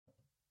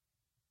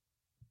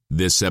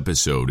This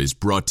episode is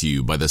brought to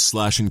you by the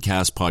Slash and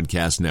Cast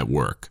Podcast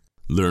Network.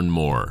 Learn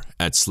more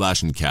at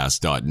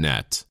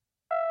slashandcast.net.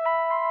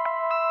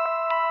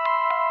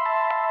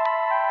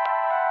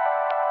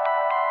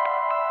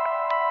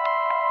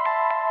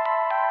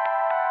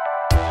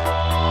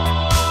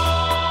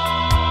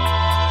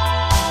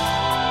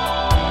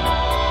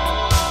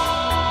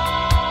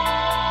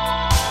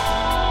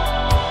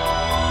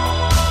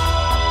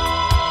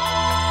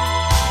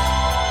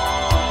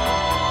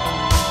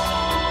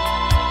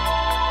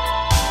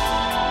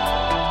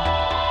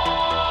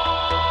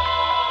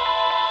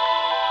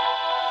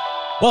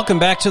 Welcome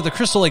back to the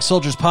Crystal Lake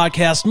Soldiers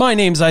podcast. My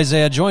name's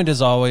Isaiah, joined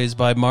as always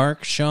by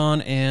Mark,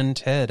 Sean, and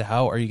Ted.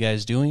 How are you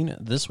guys doing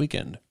this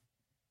weekend?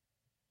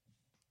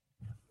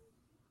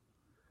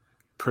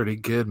 Pretty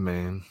good,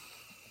 man.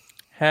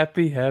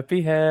 Happy,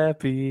 happy,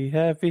 happy,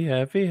 happy,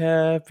 happy,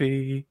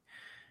 happy.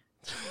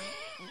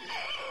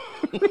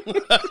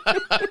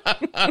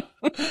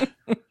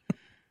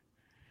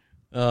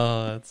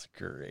 Oh, that's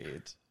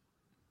great.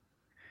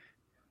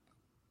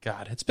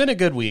 God, it's been a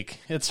good week.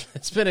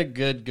 It's been a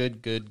good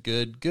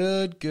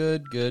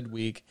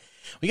week.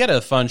 We got a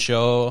fun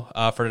show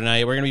for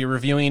tonight. We're going to be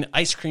reviewing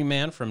Ice Cream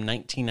Man from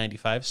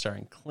 1995,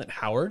 starring Clint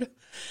Howard.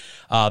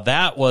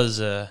 That was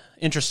an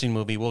interesting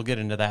movie. We'll get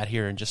into that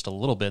here in just a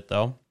little bit,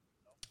 though.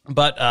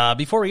 But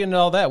before we get into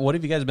all that, what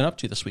have you guys been up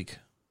to this week?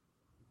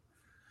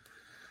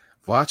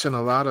 Watching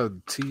a lot of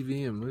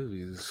TV and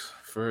movies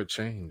for a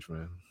change,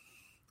 man.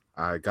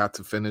 I got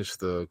to finish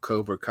the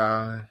Cobra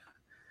Kai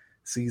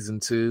season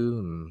 2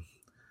 and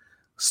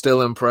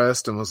still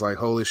impressed and was like,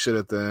 holy shit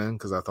at the end,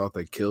 because I thought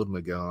they killed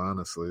Miguel,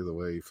 honestly, the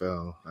way he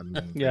fell.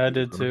 Yeah, I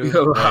did too. Be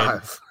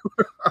alive.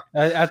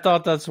 I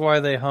thought that's why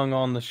they hung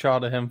on the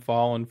shot of him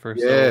falling for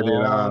so long.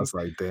 Dude, I was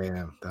like,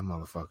 damn, that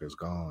motherfucker's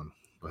gone.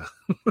 But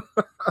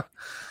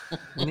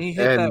when he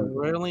hit that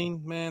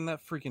railing, man,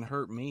 that freaking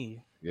hurt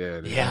me.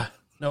 Yeah, dude. Yeah,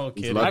 no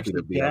kidding. Lucky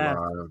to be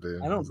alive,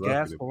 dude. I don't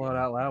gasp a lot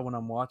out loud when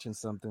I'm watching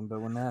something, but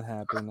when that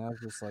happened, I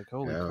was just like,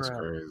 holy crap. That was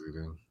crazy,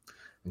 dude.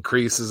 And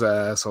Kreese is an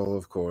asshole,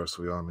 of course.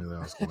 We all knew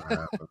that was going to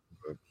happen.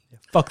 But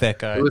fuck that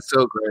guy. It was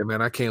so great,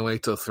 man. I can't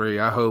wait till 3.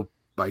 I hope,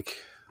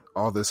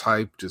 all this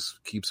hype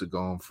just keeps it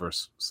going for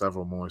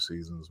several more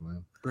seasons,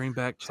 man. Bring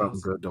back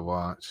Chelsea. Something good to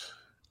watch.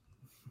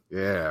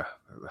 Yeah.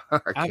 I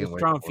have a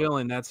strong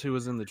feeling that's who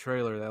was in the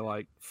trailer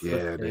that,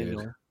 yeah,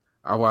 Daniel. dude.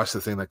 I watched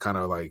the thing that kind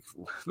of,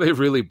 they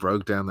really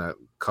broke down that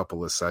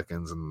couple of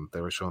seconds, and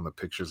they were showing the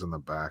pictures in the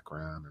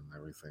background and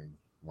everything.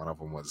 One of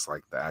them was,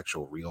 the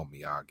actual real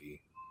Miyagi.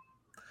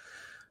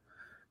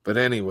 But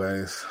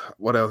anyways,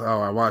 what else? Oh,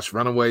 I watched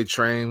Runaway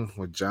Train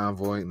with John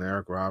Voight and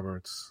Eric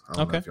Roberts. I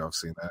don't know if y'all have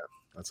seen that.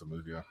 That's a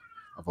movie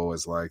I've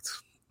always liked.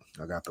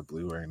 I got the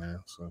Blu-ray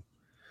now. So,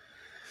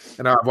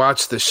 and I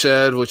watched The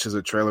Shed, which is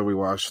a trailer we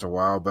watched a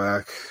while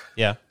back.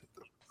 Yeah.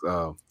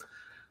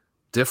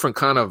 Different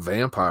kind of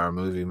vampire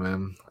movie,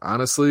 man.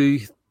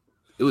 Honestly,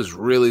 it was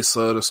really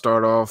slow to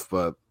start off,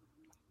 but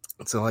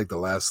it's in the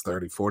last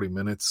 30, 40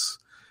 minutes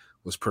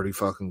was pretty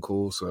fucking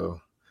cool.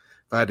 So,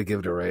 if I had to give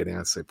it a rating,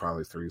 I'd say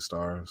probably 3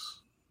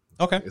 stars.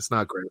 Okay. It's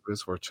not great, but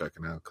it's worth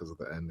checking out because of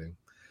the ending.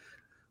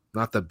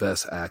 Not the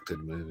best acted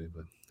movie,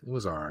 but it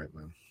was all right,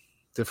 man.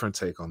 Different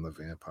take on the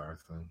vampire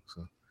thing.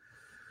 So,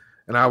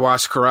 and I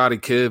watched Karate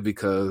Kid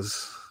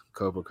because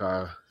Cobra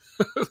Kai.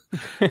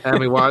 I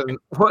mean, wanting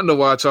to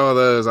watch all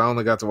those. I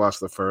only got to watch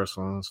the first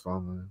one. It was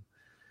fun, man.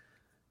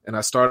 And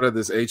I started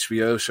this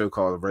HBO show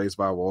called Raised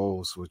by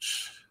Wolves,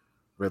 which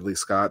Ridley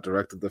Scott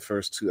directed the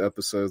first 2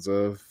 episodes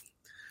of.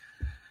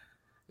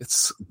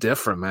 It's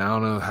different, man. I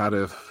don't know how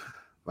to,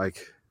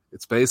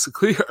 it's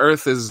basically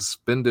Earth has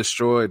been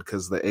destroyed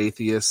because the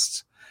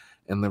atheists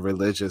and the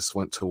religious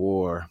went to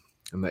war.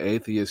 And the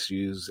atheists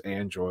use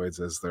androids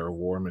as their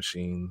war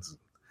machines.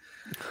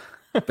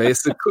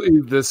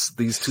 Basically,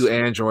 these 2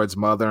 androids,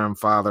 mother and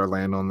father,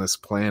 land on this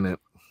planet,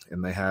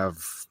 and they have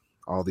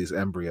all these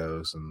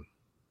embryos, and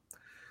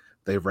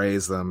they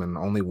raise them, and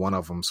only one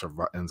of them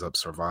ends up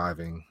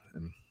surviving.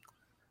 And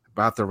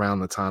about around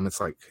the time, it's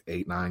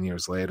 8-9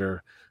 years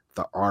later,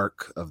 the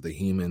arc of the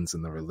humans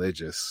and the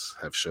religious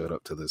have showed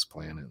up to this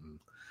planet. And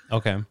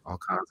okay. All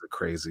kinds of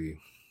crazy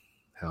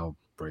hell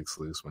breaks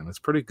loose, man. It's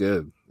pretty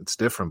good. It's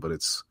different, but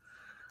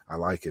I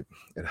like it.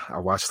 And I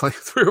watched 3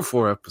 or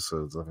 4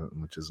 episodes of it,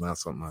 which is not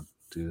something I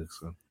do.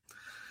 So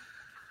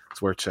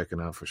it's worth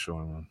checking out for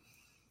sure, man.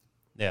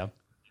 Yeah.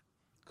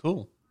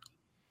 Cool.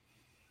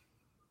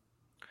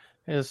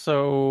 Yeah,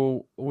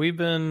 so we've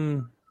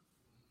been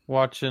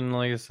watching,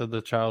 like I said,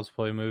 the Child's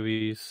Play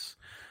movies.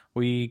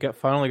 We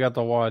finally got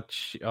to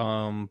watch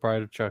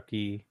Bride of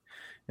Chucky,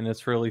 and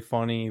it's really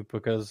funny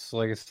because,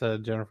 like I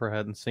said, Jennifer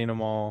hadn't seen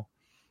them all,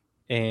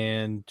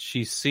 and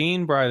she's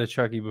seen Bride of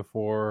Chucky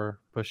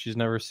before, but she's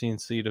never seen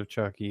Seed of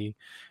Chucky.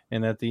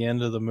 And at the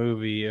end of the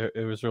movie,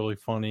 it was really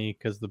funny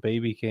because the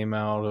baby came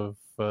out of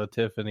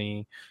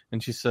Tiffany,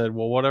 and she said,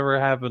 well, whatever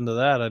happened to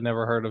that? I'd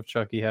never heard of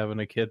Chucky having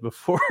a kid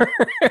before.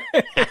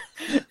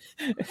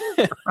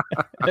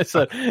 I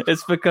said,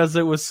 it's because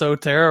it was so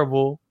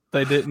terrible.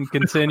 They didn't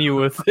continue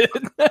with it.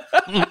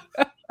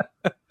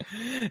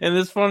 And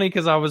it's funny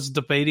because I was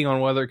debating on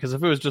whether, because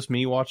if it was just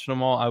me watching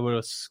them all, I would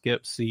have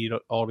skipped Seed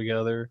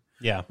altogether.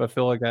 Yeah. But I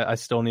feel like I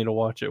still need to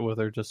watch it with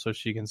her just so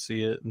she can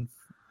see it. And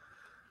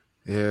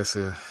Yeah,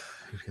 so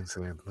you can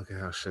say, look at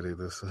how shitty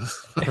this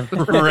is.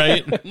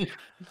 Right.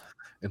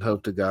 And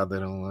hope to God they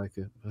don't like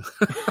it.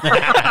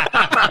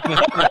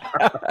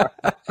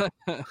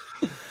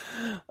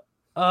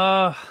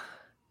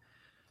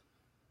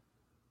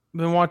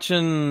 Been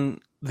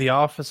watching The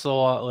Office a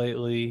lot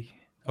lately.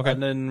 Okay. I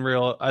didn't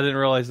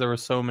realize there were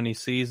so many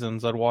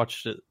seasons. I'd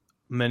watched it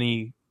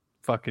many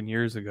fucking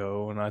years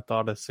ago, and I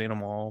thought I'd seen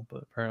them all,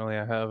 but apparently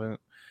I haven't.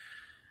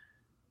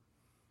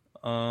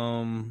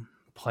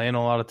 Playing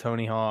a lot of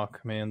Tony Hawk,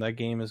 man. That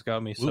game has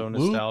got me so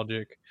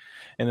nostalgic.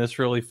 And it's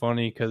really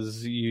funny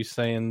because you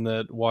saying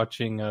that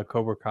watching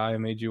Cobra Kai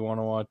made you want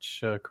to watch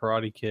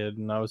Karate Kid,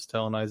 and I was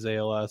telling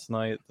Isaiah last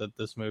night that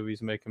this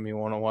movie's making me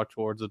want to watch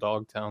Lords of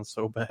Dogtown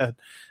so bad.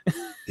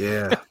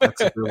 Yeah,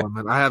 that's a good one,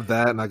 man. I have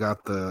that, and I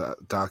got the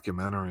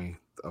documentary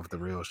of the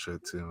real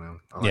shit too, man.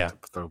 I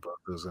like to throw both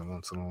those in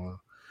once in a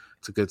while.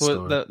 It's a good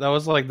story. That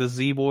was like the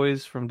Z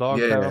Boys from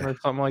Dogtown or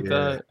something like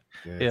that.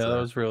 Yeah, exactly.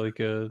 That was really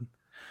good.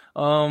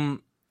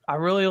 I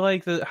really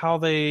like how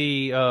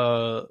they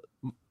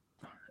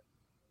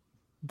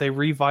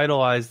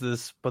revitalized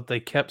this, but they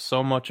kept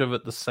so much of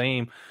it the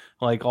same.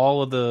 Like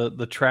all of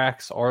the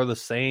tracks are the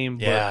same,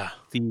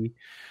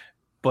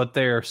 but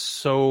they are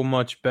so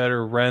much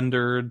better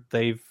rendered.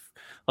 They've,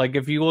 like,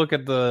 if you look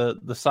at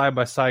the side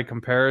by side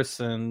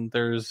comparison,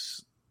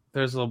 there's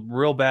a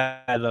real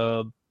bad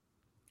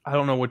I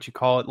don't know what you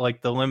call it,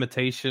 like the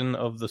limitation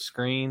of the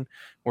screen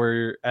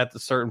where at the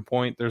certain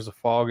point there's a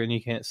fog and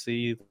you can't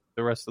see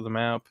the rest of the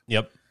map.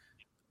 Yep.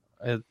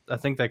 I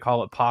think they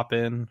call it pop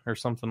in or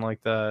something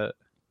like that.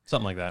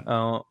 Something like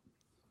that.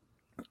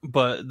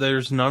 But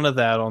there's none of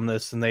that on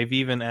this, and they've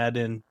even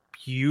added in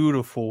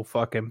beautiful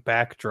fucking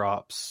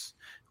backdrops,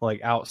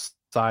 like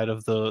outside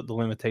of the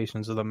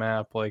limitations of the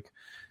map, like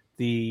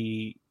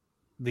the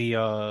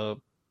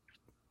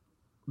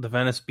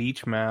Venice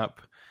Beach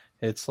map.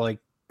 It's like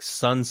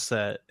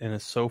sunset, and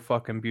it's so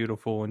fucking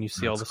beautiful, and you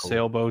see all the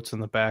sailboats in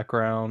the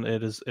background.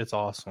 It's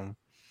awesome.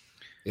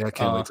 Yeah, I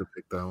can't wait to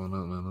pick that one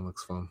up, man. That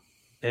looks fun.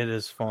 It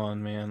is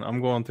fun, man.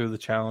 I'm going through the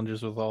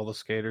challenges with all the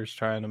skaters,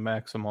 trying to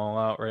max them all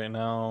out right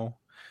now.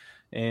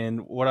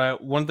 And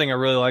one thing I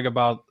really like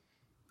about,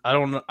 I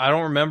don't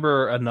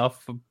remember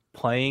enough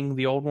playing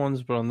the old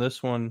ones, but on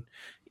this one,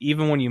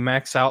 even when you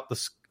max out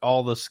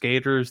all the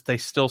skaters, they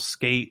still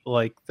skate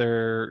like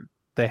they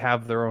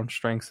have their own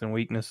strengths and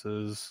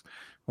weaknesses.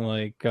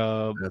 Like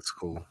that's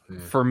cool. Yeah.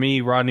 For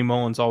me, Rodney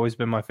Mullen's always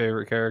been my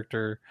favorite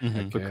character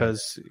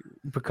because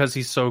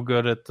he's so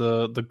good at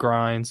the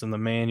grinds and the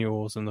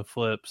manuals and the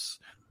flips,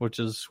 which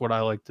is what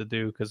I like to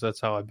do because that's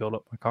how I build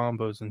up my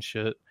combos and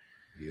shit.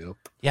 Yep.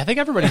 Yeah, I think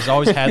everybody's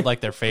always had like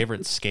their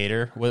favorite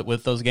skater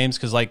with those games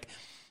because like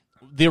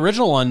the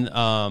original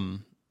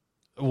one,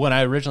 when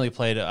I originally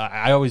played,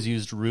 I always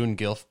used Rune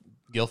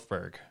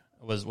Gilfberg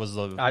was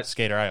the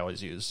skater I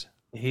always used.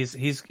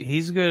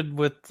 He's good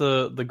with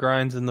the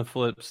grinds and the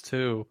flips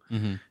too.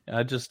 Mm-hmm.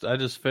 I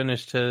just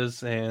finished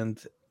his,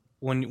 and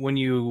when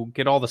you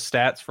get all the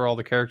stats for all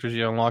the characters,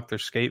 you unlock their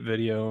skate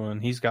video,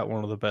 and he's got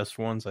one of the best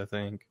ones, I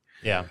think.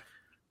 Yeah.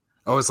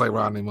 I always like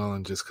Rodney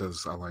Mullen just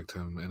because I liked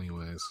him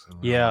anyways.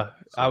 Yeah,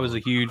 I was a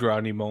huge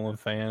Rodney Mullen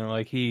fan.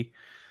 Like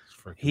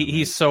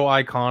he's so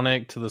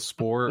iconic to the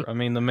sport. I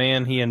mean, the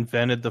man, he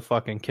invented the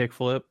fucking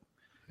kickflip.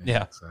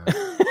 Yeah.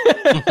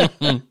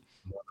 Exactly.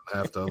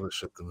 Half the other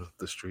shit than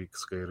the street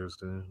skaters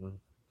do.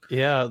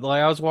 Yeah,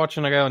 like I was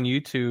watching a guy on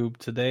YouTube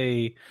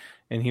today,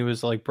 and he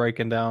was like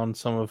breaking down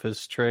some of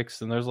his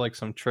tricks, and there's like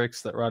some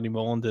tricks that Rodney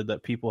Mullen did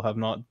that people have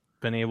not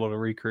been able to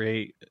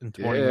recreate in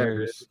 20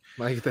 years.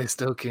 Like they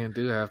still can't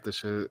do half the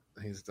shit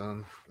he's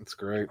done. It's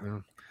great,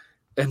 man.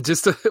 And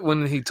just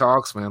when he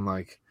talks, man,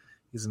 like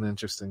he's an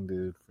interesting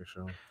dude for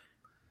sure.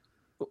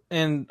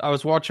 And I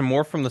was watching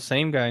more from the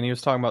same guy, and he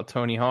was talking about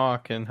Tony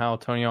Hawk and how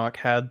Tony Hawk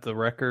had the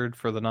record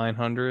for the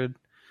 900.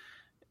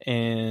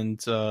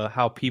 And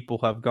how people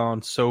have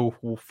gone so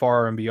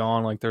far and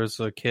beyond. Like there's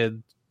a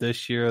kid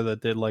this year that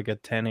did like a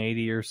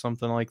 1080 or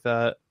something like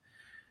that.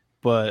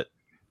 But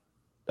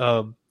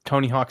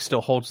Tony Hawk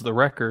still holds the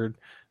record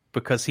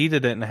because he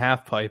did it in a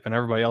half pipe and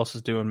everybody else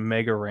is doing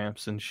mega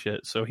ramps and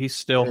shit. So he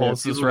still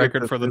holds this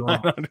record for the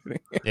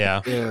 900.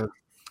 Yeah. Yeah.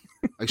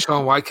 Like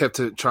Sean White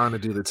kept trying to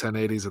do the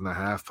 1080s in the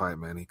half pipe,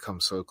 man. He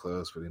comes so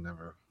close, but he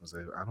never was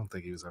able. I don't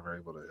think he was ever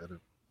able to hit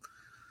it.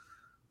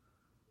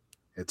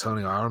 Yeah,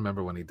 Tony, I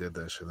remember when he did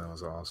that shit. That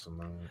was awesome,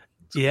 man.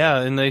 Yeah,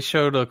 and they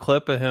showed a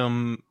clip of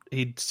him.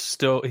 He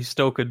still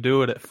could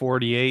do it at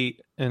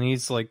 48, and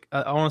he's like,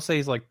 I want to say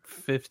he's like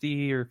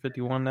 50 or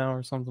 51 now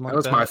or something like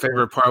that. That was my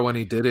favorite part when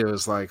he did it. It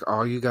was like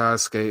all you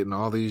guys skating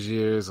all these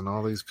years and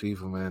all these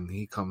people, man.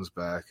 He comes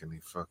back and he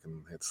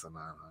fucking hits the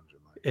 900.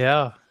 Like,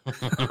 yeah.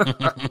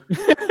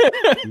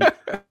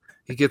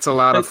 he gets a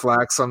lot of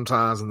flack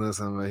sometimes in this,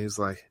 and he's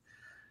like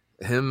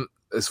him.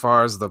 As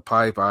far as the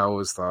pipe, I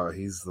always thought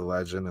he's the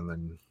legend, and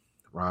then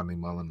Rodney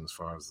Mullen as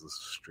far as the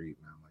street,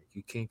 man. Like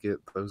you can't get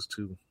those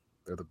two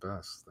They're the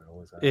best. They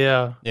always have.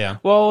 Yeah. Yeah.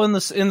 Well, in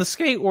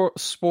the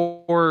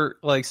sport,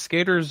 like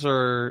skaters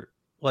are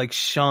like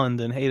shunned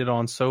and hated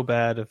on so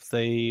bad if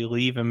they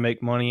leave and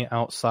make money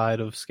outside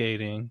of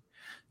skating.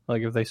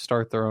 Like if they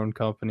start their own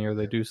company or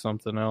they do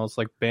something else.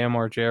 Like Bam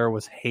Margera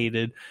was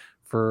hated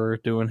for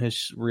doing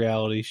his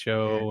reality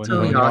show.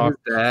 Tony Hawk's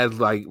dad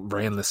like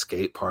ran the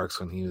skate parks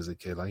when he was a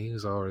kid. Like he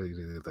was already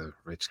the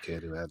rich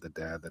kid who had the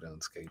dad that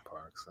owned skate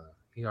parks. So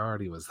he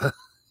already was the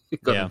he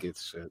couldn't get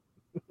shit.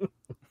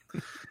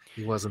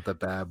 He wasn't the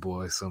bad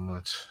boy so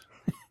much.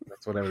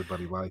 That's what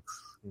everybody likes.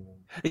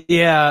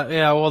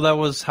 Yeah. Well, that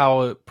was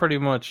how it pretty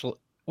much.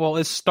 Well,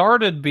 it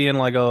started being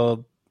like a.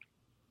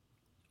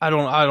 I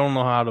don't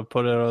know how to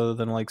put it other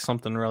than like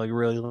something really,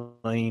 really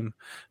lame.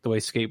 The way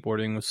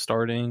skateboarding was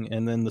starting,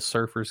 and then the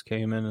surfers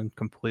came in and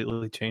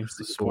completely changed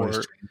the sport.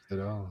 Changed it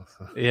all,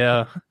 so.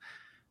 Yeah.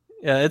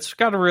 It's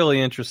got a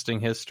really interesting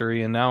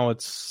history, and now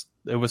it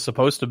was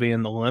supposed to be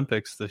in the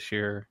Olympics this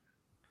year,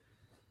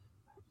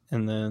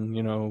 and then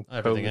Everything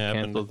COVID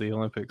happened. canceled the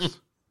Olympics.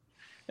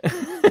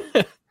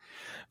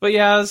 But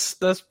yeah,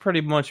 that's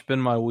pretty much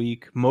been my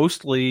week.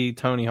 Mostly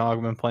Tony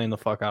Hawk, been playing the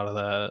fuck out of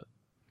that.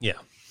 Yeah.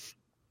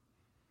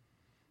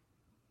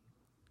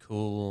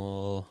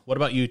 Cool. What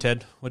about you,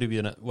 Ted? What have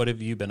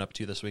you been up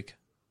to this week?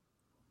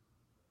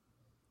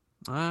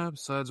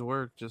 Besides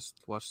work,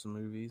 just watched some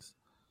movies.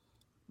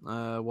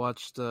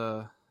 Watched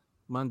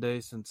Monday,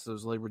 since it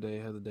was Labor Day,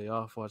 I had the day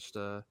off. Watched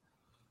the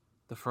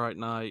Fright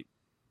Night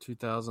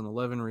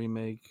 2011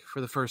 remake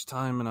for the first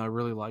time, and I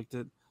really liked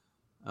it.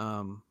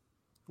 A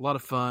lot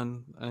of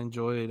fun. I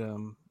enjoyed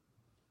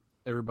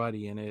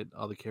everybody in it,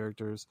 all the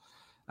characters.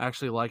 I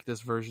actually like this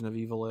version of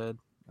Evil Ed.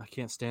 I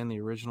can't stand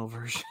the original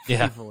version of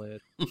Evil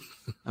Ed.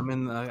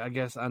 I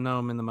guess I know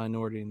I'm in the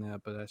minority in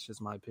that, but that's just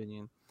my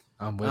opinion.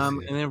 I'm with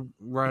you. And then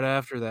right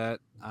after that,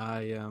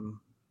 I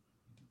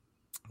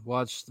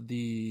watched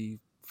the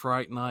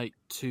Fright Night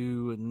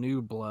 2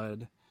 New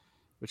Blood,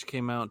 which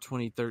came out in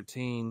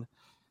 2013.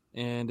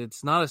 And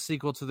it's not a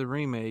sequel to the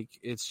remake.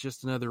 It's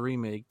just another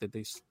remake that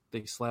they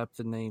slapped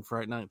the name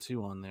Fright Night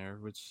 2 on there,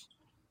 which,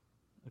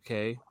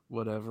 okay,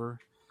 whatever.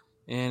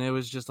 And it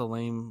was just a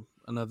lame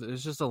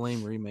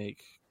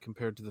remake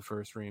compared to the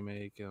first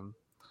remake.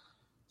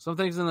 Some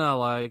things that I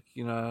like,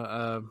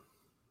 I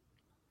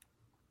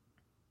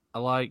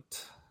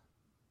liked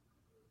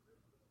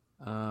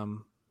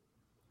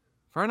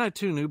Friday Night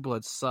 2 New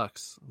Blood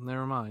sucks.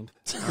 Never mind.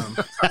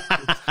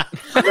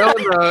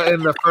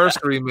 In the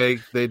first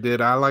remake they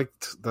did, I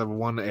liked the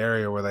one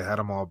area where they had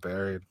them all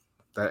buried.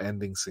 That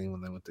ending scene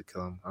when they went to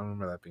kill him. I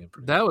remember that being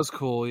pretty That was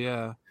cool,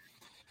 yeah.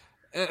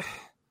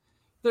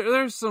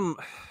 There's some...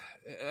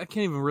 I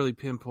can't even really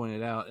pinpoint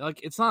it out.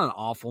 Like, it's not an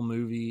awful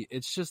movie.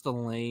 It's just a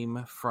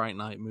lame Fright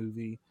Night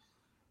movie.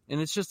 And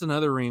it's just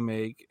another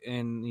remake.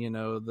 And,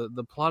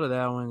 the plot of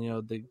that one,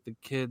 the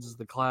kids,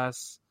 the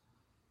class,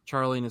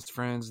 Charlie and his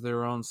friends, they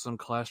were on some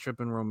class trip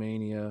in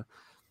Romania.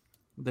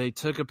 They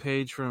took a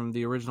page from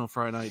the original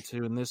Fright Night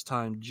 2, and this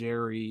time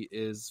Jerry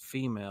is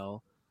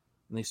female.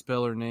 And they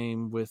spell her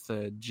name with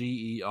a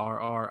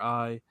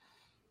Gerri.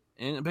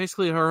 And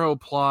basically her whole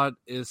plot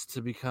is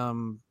to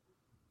become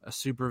a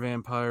super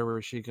vampire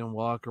where she can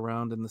walk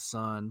around in the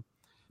sun.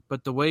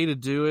 But the way to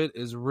do it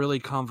is really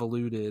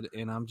convoluted,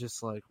 and I'm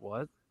just like,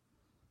 what?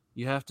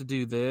 You have to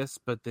do this,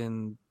 but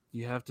then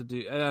you have to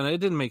do... And it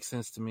didn't make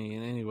sense to me.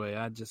 And anyway,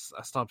 I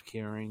stopped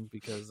caring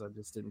because I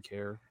just didn't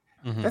care.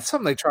 Mm-hmm. That's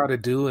something they try to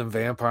do in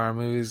vampire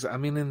movies. I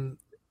mean,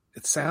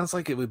 it sounds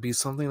like it would be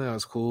something that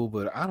was cool,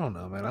 but I don't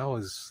know, man. I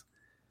always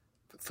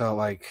felt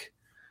like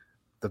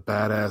the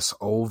badass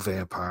old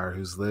vampire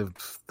who's lived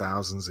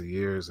thousands of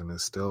years and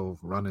is still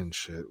running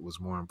shit was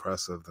more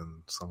impressive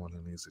than someone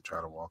who needs to try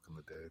to walk in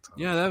the daytime.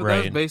 Yeah, that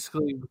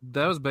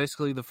was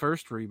basically the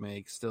first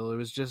remake. Still, it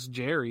was just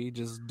Jerry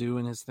just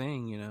doing his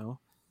thing,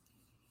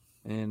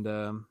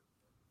 And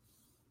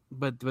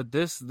but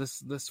this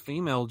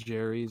female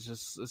Jerry is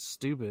just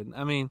stupid.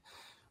 I mean,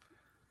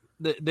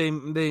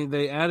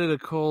 they added a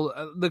cool.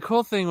 The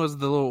cool thing was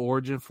the little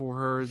origin for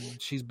her.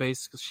 She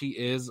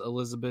is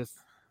Elizabeth.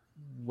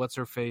 What's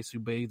her face? Who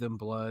bathed in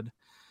blood?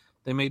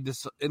 They made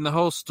this, and the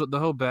whole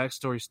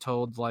backstory's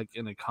told like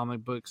in a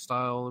comic book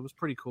style. It was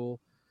pretty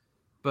cool.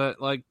 But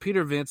like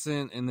Peter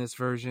Vincent in this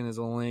version is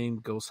a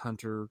lame ghost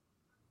hunter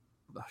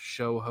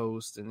show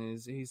host, and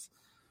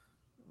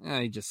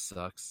he just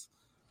sucks.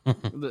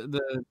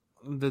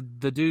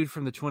 The dude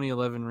from the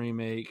 2011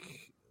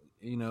 remake,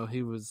 he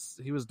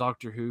was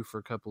Doctor Who for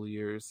a couple of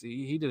years.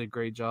 He did a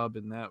great job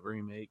in that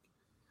remake.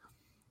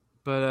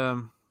 But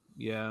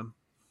yeah.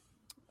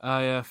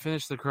 I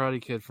finished the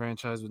Karate Kid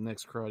franchise with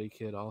Next Karate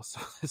Kid also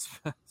this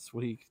past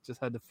week.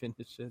 Just had to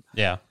finish it.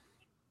 Yeah.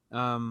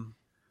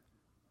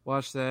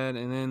 Watched that,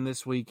 and then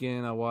this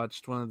weekend I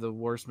watched one of the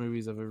worst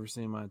movies I've ever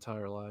seen in my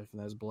entire life,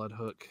 and that's Blood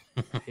Hook.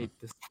 I hate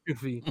this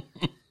movie.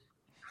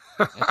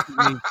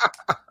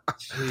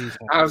 Jeez,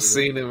 I've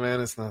seen it,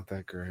 man. It's not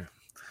that great.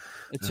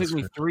 It took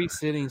me 3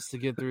 sittings to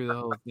get through the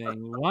whole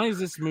thing. Why is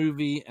this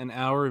movie an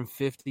hour and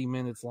 50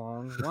 minutes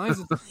long? Why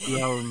is it a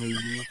 2-hour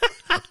movie?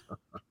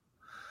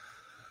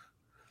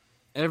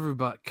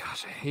 everybody,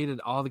 gosh, I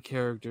hated all the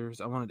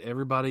characters. I wanted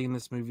everybody in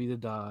this movie to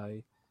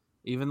die,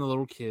 even the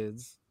little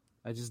kids.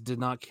 I just did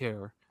not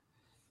care.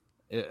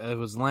 It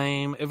was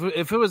lame.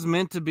 If it was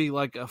meant to be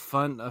like a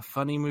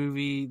funny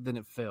movie, then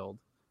it failed.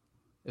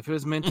 If it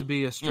was meant to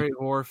be a straight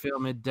horror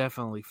film, it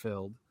definitely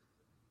failed.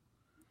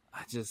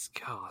 I just,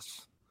 gosh.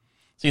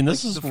 See, and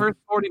this is the first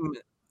 40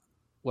 minutes.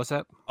 What's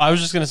that? I was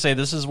just going to say,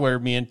 this is where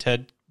me and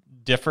Ted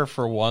differ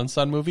for once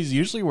on movies.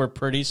 Usually we're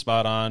pretty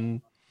spot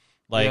on,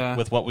 like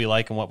with what we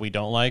like and what we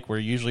don't like. We're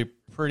usually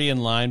pretty in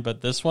line,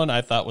 but this one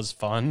I thought was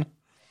fun.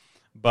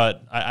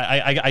 But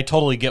I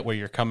totally get where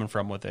you're coming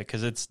from with it,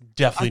 because it's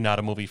definitely not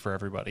a movie for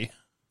everybody.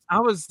 I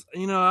was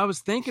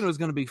thinking it was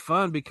going to be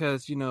fun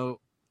because,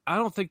 I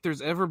don't think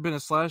there's ever been a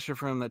slasher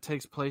film that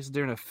takes place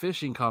during a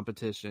fishing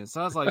competition.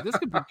 So I was like, this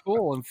could be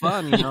cool and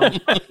fun,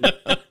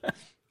 But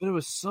it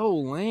was so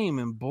lame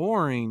and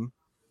boring.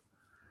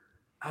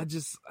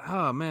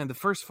 The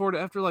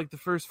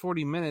first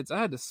 40 minutes, I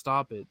had to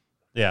stop it.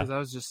 Yeah. Because I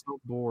was just so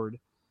bored.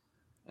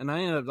 And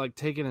I ended up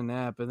taking a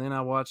nap, and then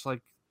I watched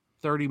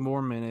 30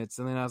 more minutes,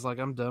 and then I was like,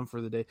 I'm done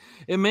for the day.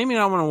 It made me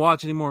not want to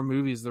watch any more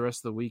movies the rest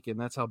of the weekend.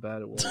 That's how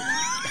bad it was.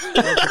 I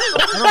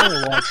don't want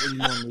to watch any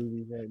more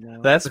movies right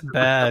now. That's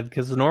bad,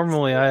 because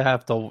normally I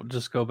have to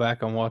just go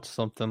back and watch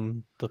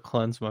something to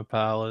cleanse my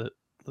palate.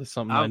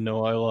 Something I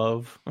know I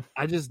love.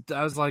 I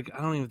was like,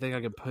 I don't even think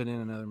I could put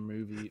in another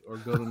movie or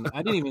go to.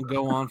 I didn't even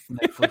go on from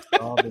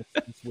Netflix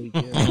this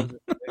weekend.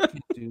 I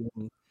can't do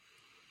anything.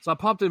 So I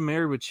popped in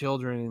Married with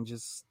Children and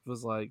just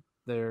was like,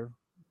 there,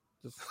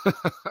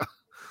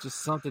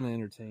 just something to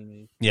entertain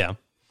me. Yeah.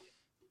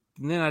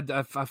 And then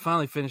I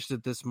finally finished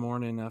it this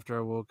morning after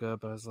I woke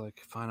up. I was like,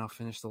 fine, I'll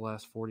finish the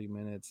last 40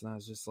 minutes. And I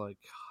was just like,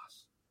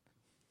 gosh,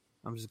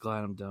 I'm just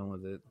glad I'm done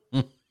with it.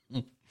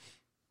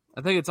 I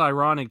think it's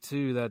ironic,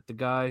 too, that the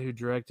guy who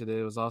directed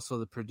it was also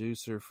the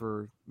producer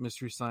for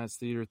Mystery Science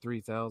Theater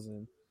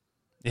 3000.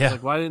 Yeah.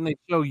 Why didn't they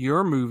show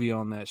your movie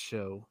on that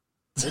show?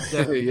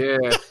 Yeah.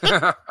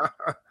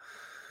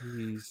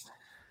 Jeez.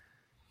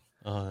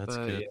 Oh, that's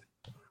good. Yeah.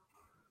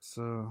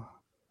 So,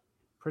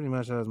 pretty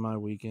much that was my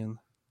weekend.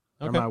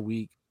 Okay. Or my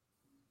week.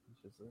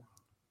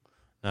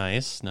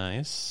 Nice.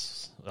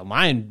 Well,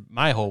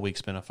 my whole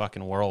week's been a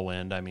fucking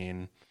whirlwind. I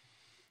mean,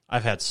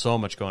 I've had so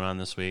much going on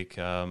this week.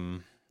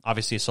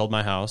 Obviously, I sold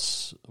my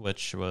house,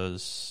 which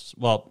was,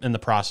 in the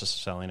process of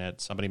selling it.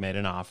 Somebody made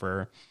an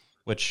offer,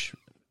 which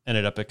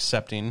ended up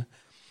accepting.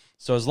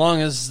 So as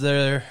long as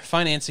their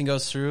financing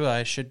goes through,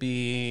 I should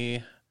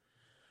be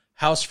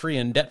house-free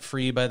and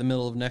debt-free by the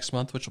middle of next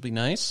month, which will be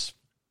nice.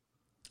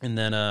 And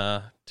then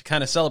to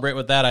kind of celebrate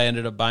with that, I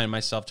ended up buying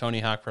myself Tony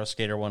Hawk Pro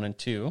Skater 1 and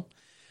 2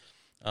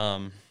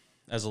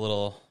 as a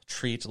little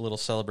treat, a little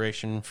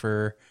celebration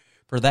for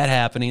that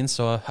happening.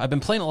 So I've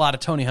been playing a lot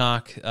of Tony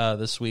Hawk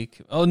this week.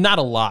 Oh, not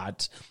a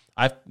lot.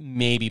 I've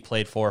maybe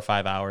played 4 or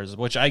 5 hours,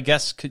 which I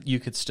guess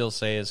you could still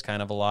say is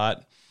kind of a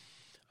lot,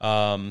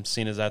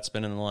 seeing as that's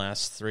been in the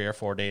last 3 or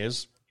 4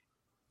 days.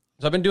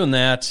 So I've been doing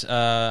that.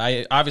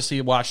 I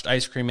obviously watched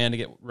Ice Cream Man to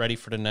get ready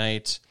for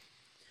tonight.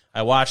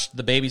 I watched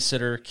The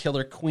Babysitter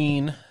Killer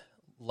Queen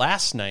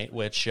last night,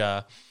 which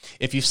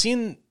if you've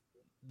seen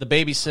The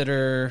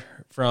Babysitter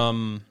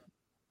from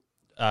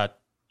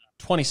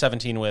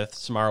 2017 with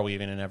Samara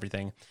Weaving and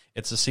everything,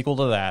 it's a sequel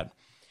to that.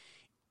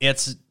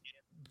 It's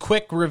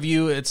quick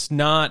review. It's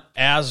not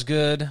as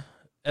good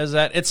as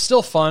that. It's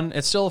still fun.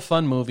 It's still a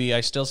fun movie. I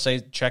still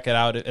say check it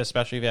out,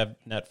 especially if you have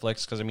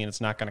Netflix, because, I mean,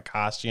 it's not going to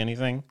cost you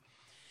anything.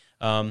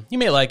 You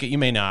may like it, you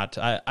may not.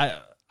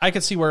 I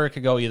could see where it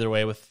could go either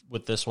way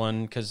with this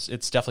one, because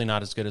it's definitely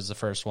not as good as the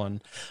first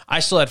one.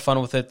 I still had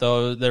fun with it,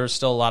 though. There was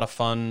still a lot of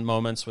fun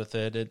moments with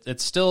it.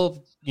 It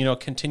still,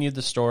 continued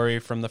the story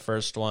from the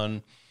first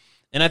one.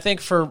 And I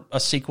think for a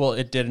sequel,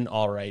 it did an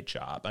all right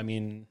job. I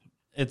mean,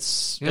 it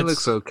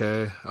looks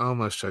okay. I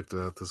almost checked it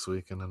out this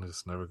week, and then I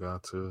just never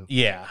got to it.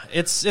 Yeah,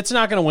 it's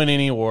not going to win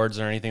any awards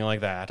or anything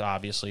like that,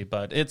 obviously.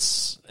 But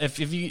it's if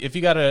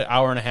you got an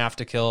hour and a half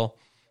to kill,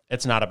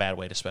 it's not a bad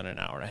way to spend an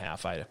hour and a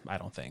half. I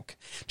don't think.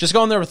 Just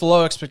go in there with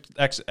low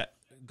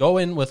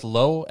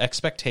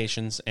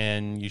expectations,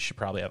 and you should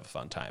probably have a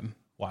fun time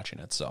watching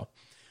it. So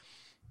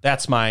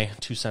that's my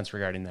 2 cents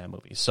regarding that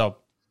movie. So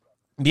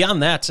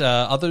beyond that,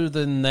 other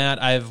than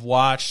that, I've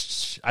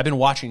been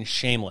watching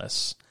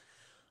Shameless.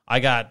 I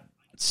got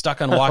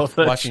stuck on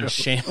watching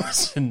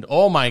Shameless, and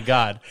oh my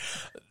god,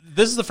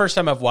 this is the first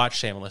time I've watched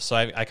Shameless, so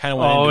I kind of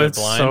went into it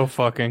blind. Oh, it's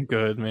so fucking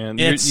good, man.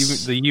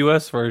 The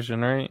U.S.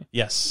 version, right?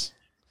 Yes,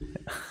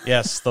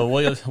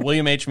 the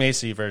William H.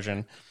 Macy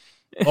version.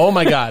 Oh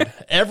my god,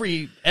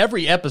 every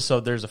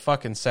episode there's a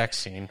fucking sex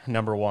scene.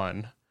 Number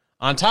one.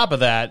 On top of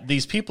that,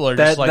 these people are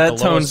just that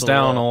tones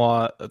down a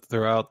lot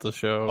throughout the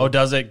show. Oh,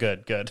 does it?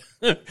 Good.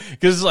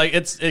 Because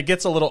it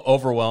gets a little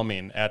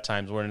overwhelming at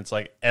times, where it's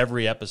like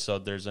every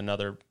episode there's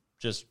another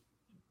just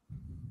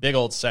big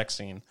old sex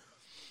scene.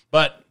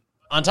 But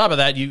on top of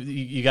that,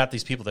 you got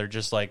these people that are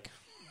just like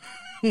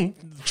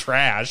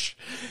trash,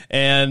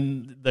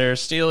 and they're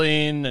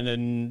stealing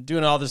and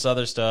doing all this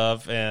other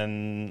stuff.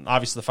 And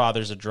obviously, the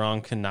father's a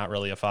drunk and not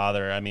really a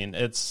father. I mean,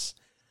 it's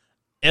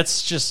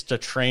It's just a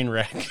train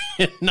wreck,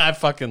 and I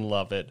fucking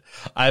love it.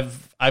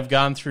 I've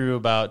gone through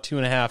about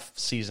 2.5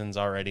 seasons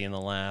already in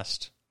the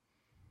last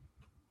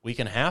week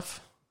and a half.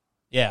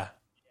 Yeah,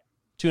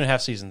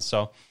 2.5 seasons.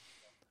 So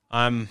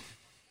I'm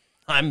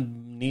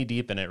knee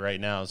deep in it right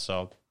now.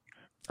 So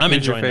I'm Who's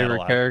enjoying your that a favorite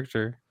lot.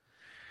 character?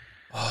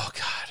 Oh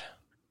God,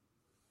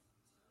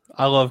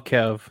 I love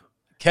Kev.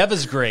 Kev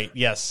is great.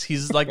 Yes,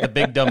 he's like the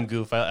big dumb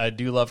goof. I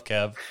do love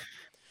Kev.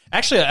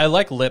 Actually, I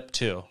like Lip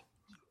too.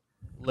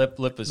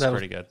 Lip is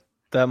pretty good.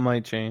 That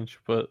might change,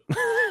 but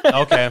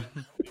Okay.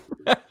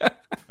 All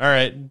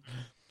right.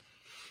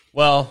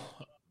 Well,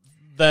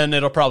 then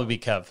it'll probably be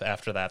Kev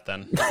after that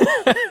then.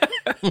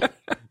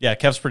 Yeah,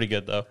 Kev's pretty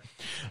good though.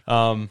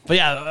 But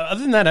yeah,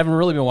 other than that, I haven't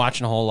really been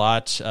watching a whole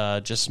lot.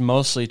 Just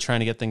mostly trying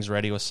to get things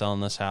ready with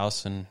selling this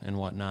house and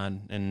whatnot,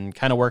 and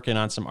kind of working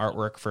on some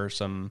artwork for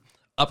some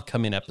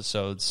upcoming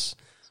episodes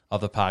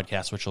of the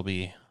podcast, which will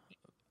be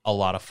a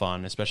lot of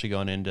fun, especially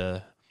going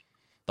into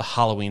the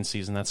Halloween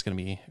season. That's going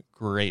to be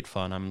great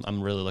fun.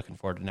 I'm really looking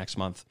forward to next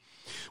month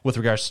with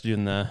regards to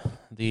doing the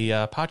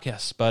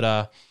podcast.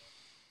 But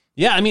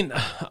yeah, I mean,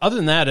 other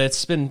than that,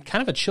 it's been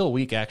kind of a chill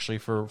week actually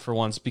for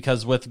once,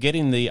 because with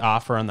getting the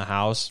offer on the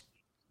house,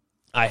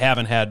 I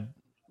haven't had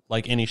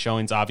like any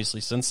showings obviously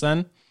since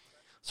then.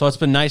 So it's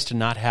been nice to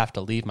not have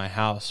to leave my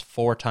house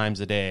 4 times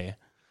a day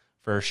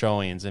for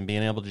showings and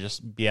being able to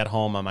just be at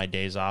home on my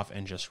days off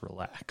and just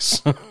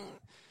relax.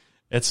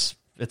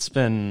 It's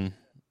been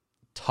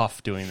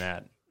tough doing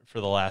that for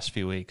the last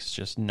few weeks,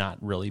 just not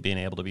really being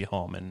able to be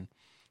home and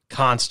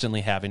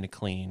constantly having to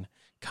clean,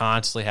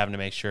 constantly having to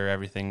make sure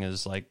everything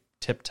is like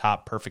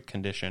tip-top perfect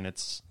condition.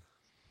 It's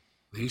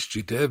At least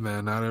you did,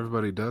 man. Not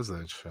everybody does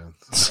that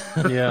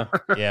shit. yeah.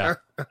 yeah.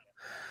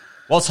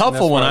 Well, it's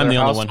helpful when I'm the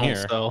only one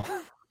here. So.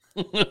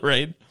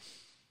 Right?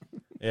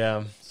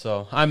 Yeah.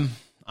 So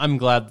I'm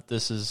glad that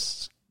this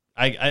is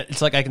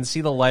it's like I can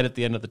see the light at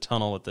the end of the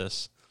tunnel with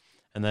this.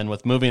 And then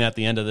with moving at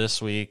the end of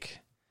this week,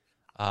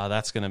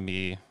 that's going to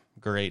be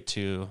great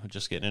too.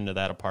 Just getting into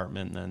that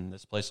apartment, and then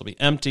this place will be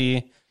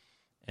empty.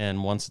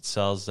 And once it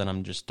sells, then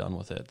I'm just done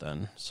with it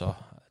then. So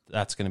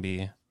that's going to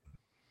be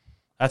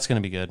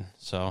good.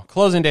 So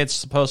closing date's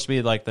supposed to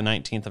be like the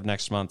 19th of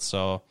next month.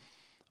 So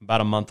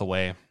about a month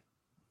away.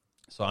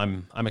 So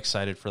I'm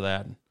excited for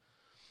that.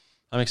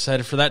 I'm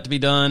excited for that to be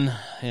done,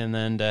 and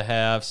then to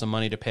have some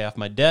money to pay off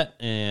my debt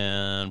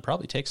and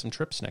probably take some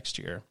trips next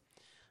year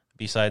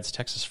besides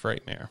Texas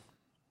Frightmare.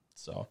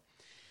 So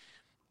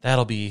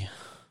that'll be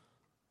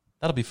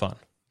fun.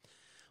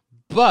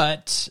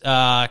 But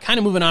kind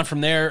of moving on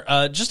from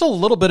there, just a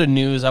little bit of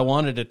news I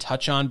wanted to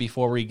touch on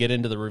before we get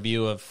into the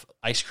review of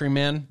Ice Cream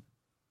Man.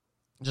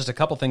 Just a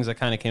couple things that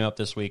kind of came up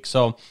this week.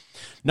 So,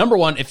 number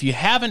one, if you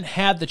haven't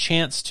had the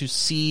chance to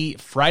see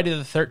Friday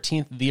the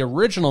 13th, the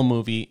original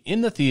movie,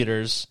 in the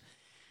theaters,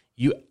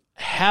 you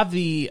have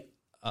the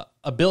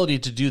ability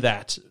to do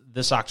that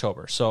this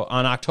October. So,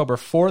 on October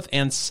 4th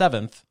and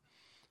 7th,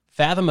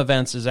 Fathom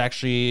Events is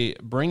actually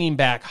bringing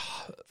back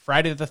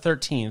Friday the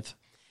 13th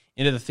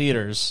into the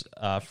theaters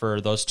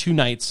for those 2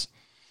 nights.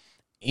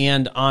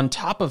 And on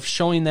top of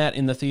showing that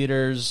in the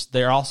theaters,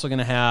 they're also going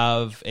to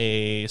have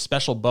a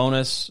special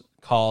bonus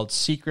called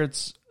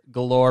Secrets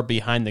Galore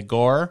Behind the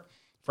Gore,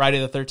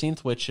 Friday the 13th,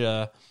 which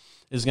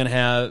is going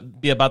to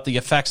be about the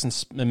effects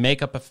and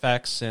makeup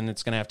effects, and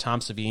it's going to have Tom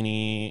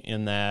Savini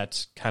in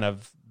that kind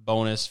of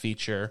bonus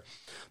feature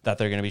that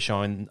they're going to be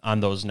showing on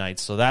those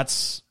nights. So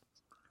that's...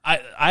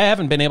 I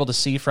haven't been able to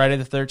see Friday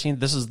the 13th.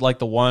 This is like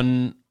the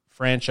one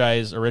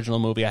franchise original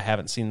movie I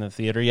haven't seen in the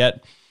theater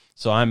yet.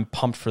 So I'm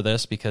pumped for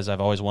this because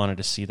I've always wanted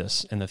to see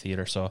this in the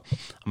theater. So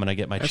I'm going to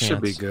get my chance. That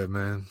should be good,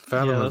 man.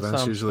 Fathom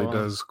Events usually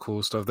does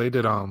cool stuff. They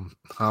did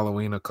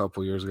Halloween a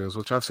couple years ago,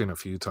 which I've seen a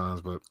few times,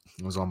 but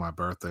it was on my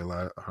birthday,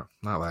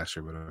 not last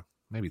year, but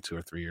maybe 2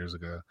 or 3 years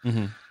ago.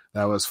 Mm-hmm.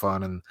 That was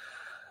fun. And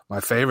my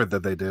favorite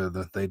that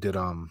they did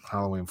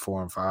Halloween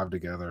 4 and 5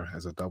 together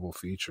as a double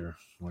feature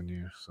one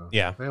year. So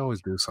yeah, they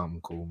always do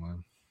something cool,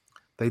 man.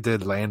 They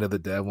did Land of the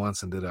Dead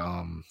once and did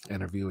a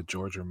interview with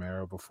George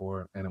Romero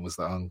before, and it was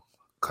the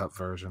uncut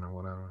version or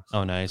whatever. So,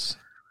 oh, nice.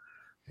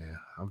 Yeah,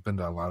 I've been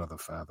to a lot of the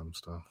Fathom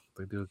stuff.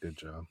 They do a good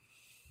job.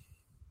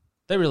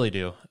 They really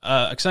do.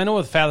 Because I know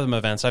with Fathom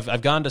Events,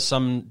 I've gone to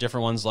some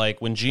different ones.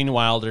 Like when Gene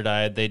Wilder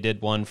died, they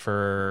did one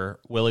for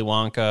Willy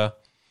Wonka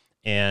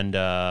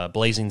and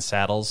Blazing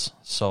Saddles.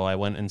 So I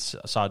went and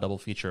saw a double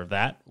feature of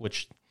that,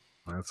 which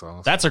that's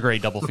awesome. That's a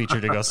great double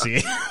feature to go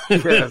see.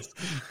 Yes.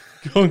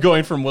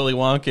 Going from Willy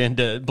Wonka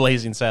into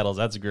Blazing Saddles,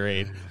 that's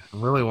great.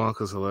 Willy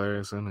Wonka's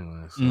hilarious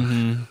anyway. So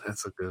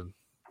that's a good...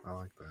 I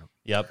like that.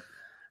 Yep.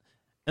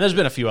 And there's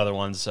been a few other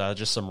ones,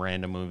 just some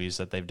random movies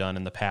that they've done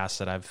in the past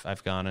that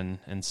I've gone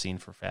and seen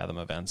for Fathom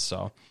Events.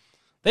 So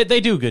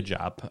they do a good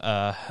job.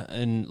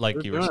 And like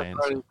They're you were saying,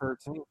 Friday the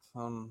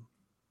 13th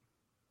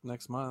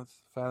next month.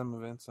 Fathom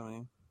Events. I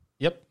mean,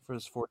 yep, for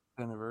his 40th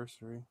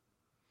anniversary.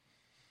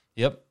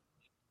 Yep.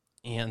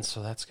 And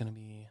so that's gonna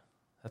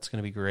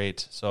be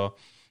great. So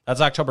that's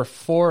October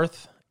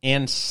 4th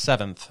and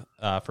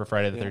 7th for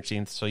Friday the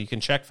 13th. So you can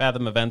check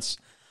Fathom Events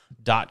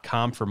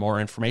screamfive.com for more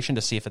information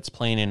to see if it's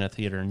playing in a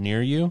theater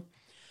near you.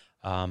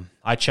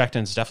 I checked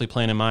and it's definitely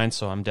playing in mine,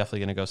 so I'm definitely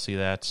going to go see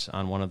that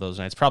on one of those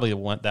nights. Probably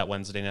that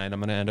Wednesday night. I'm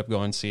going to end up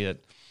going and see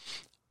it.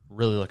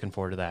 Really looking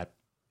forward to that.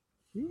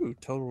 Ooh,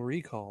 Total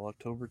Recall,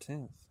 October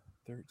 10th,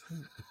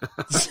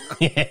 13th.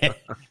 Yeah.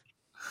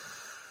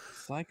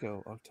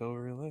 Psycho,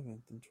 October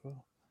 11th and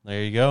 12th.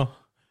 There you go.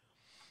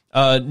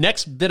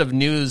 Next bit of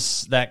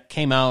news that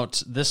came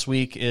out this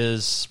week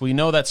is we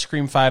know that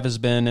Scream 5 has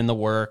been in the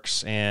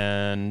works,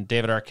 and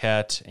David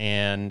Arquette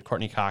and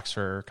Courtney Cox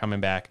are coming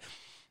back.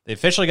 They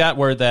officially got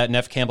word that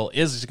Neve Campbell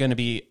is going to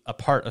be a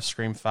part of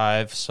Scream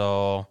 5,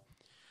 so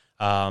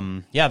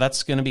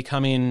that's going to be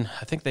coming,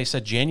 I think they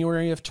said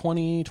January of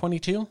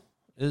 2022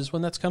 is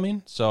when that's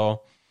coming,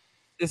 so...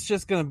 It's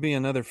just going to be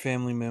another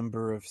family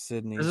member of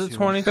Sydney. Is it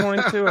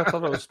 2022? I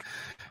thought it was.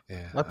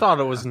 Yeah, I thought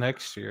it was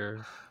next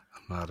year.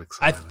 I'm not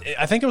excited.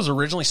 I think it was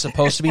originally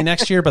supposed to be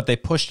next year, but they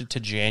pushed it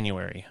to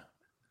January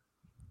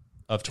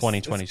of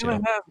 2022.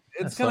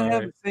 It's going to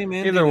have the same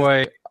ending. Either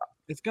way,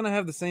 it's going to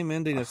have the same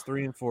ending as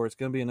 3 and 4. It's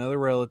going to be another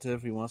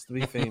relative who wants to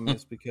be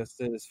famous because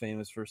Sid is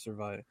famous for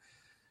surviving.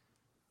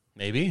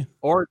 Maybe.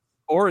 Or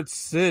it's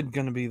Sid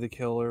going to be the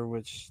killer,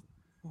 which,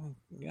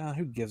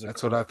 who gives a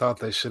That's crap? what I thought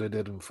they should have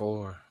did him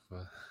for.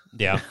 But...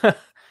 Yeah.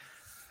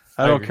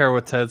 I don't care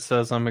what Ted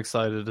says. I'm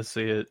excited to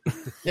see it.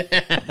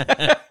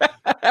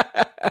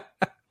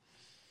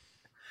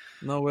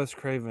 No Wes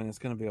Craven. It's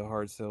going to be a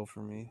hard sell for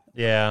me.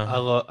 Yeah.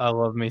 I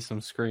love me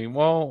some Scream.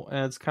 Well,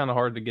 and it's kind of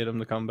hard to get him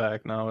to come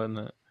back now, isn't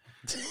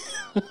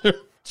it?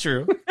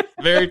 True.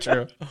 Very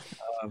true.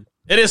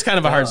 It is kind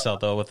of a hard sell,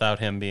 though, without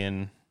him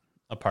being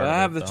a part But of it.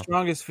 I have the though.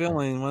 strongest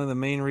feeling one of the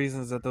main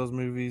reasons that those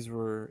movies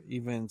were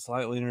even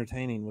slightly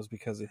entertaining was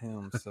because of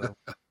him. So,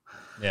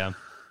 Yeah.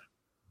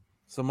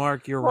 so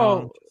Mark, you're Well-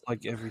 wrong, just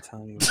like every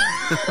time you.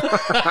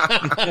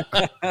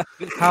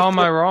 How am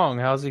I wrong?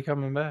 How's he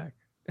coming back?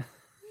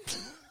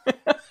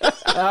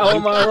 How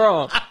am I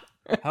wrong?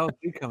 How is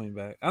he coming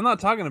back? I'm not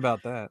talking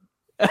about that.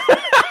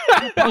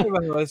 I'm talking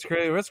about Wes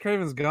Craven. Wes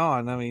Craven's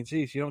gone. I mean,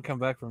 geez, you don't come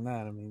back from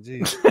that. I mean,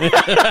 geez.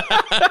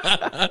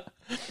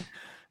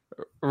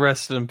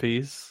 Rest in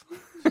peace.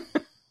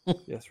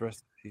 Yes,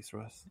 rest in peace,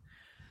 Wes.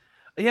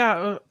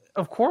 Yeah,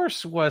 of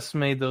course Wes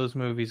made those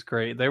movies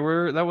great. That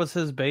was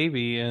his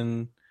baby,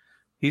 and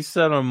he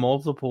said on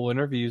multiple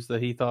interviews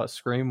that he thought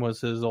Scream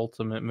was his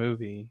ultimate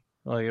movie.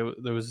 Like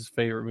it was his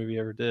favorite movie he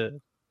ever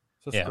did.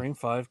 So Yeah. Scream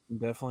 5 can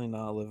definitely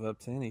not live up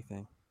to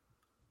anything.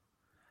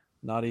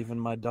 Not even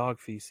my dog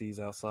feces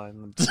outside.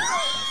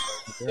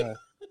 Yeah.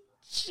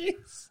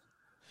 Jeez.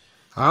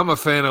 I'm a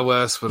fan of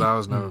Wes, but I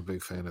was never a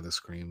big fan of the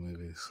Scream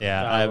movies.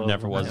 Yeah, I I love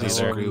never him. was I I either.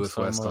 disagree him with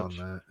so Wes much.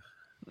 on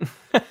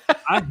that.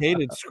 I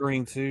hated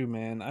Scream 2,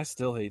 man. I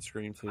still hate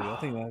Scream 2. I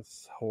think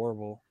that's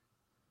horrible.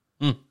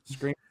 Mm.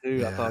 Scream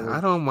 2, I thought.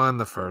 I don't mind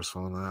the first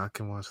one. I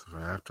can watch the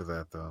after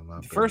that though. I'm not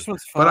The big. first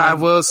one's fine. But I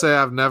will say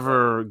I've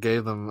never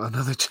gave them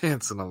another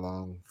chance in a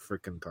long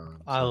freaking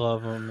time. I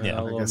love him. Man. Yeah,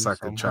 I love guess him I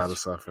could so try much. to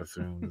suffer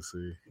through them to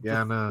see.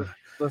 Yeah, no.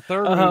 The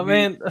third Oh movie,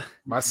 man,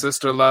 My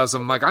sister loves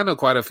them. Like I know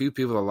quite a few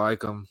people that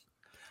like them.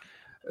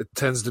 It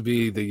tends to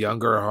be the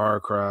younger horror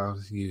crowd,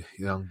 you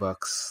young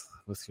bucks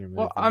with your movies.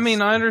 well, I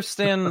mean, I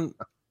understand.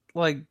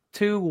 Like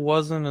 2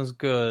 wasn't as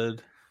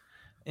good,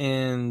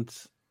 and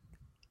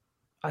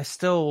it's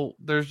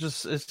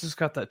just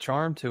got that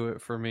charm to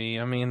it for me.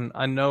 I mean,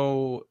 I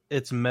know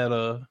it's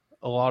meta,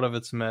 a lot of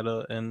it's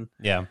meta, and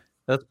Yeah.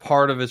 that's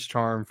part of its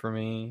charm for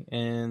me.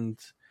 And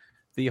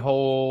the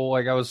whole,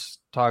 like I was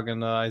talking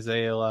to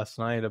Isaiah last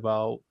night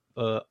about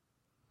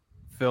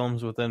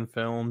films within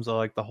films. I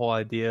like the whole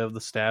idea of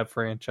the Stab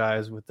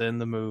franchise within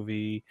the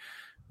movie,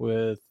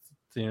 with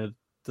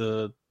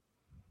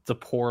the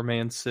poor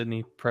man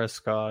Sidney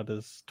Prescott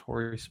as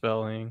Tori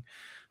Spelling.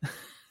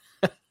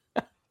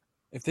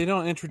 if they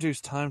don't introduce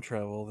time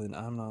travel, then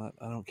I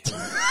don't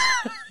care.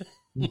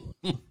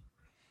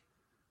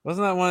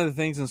 Wasn't that one of the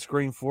things in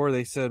Scream 4?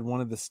 They said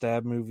one of the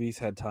Stab movies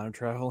had time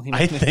travel.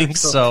 I think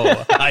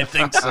so. I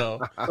think so.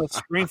 So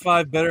Scream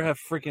 5 better have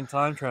freaking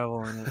time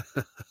travel in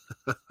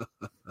it.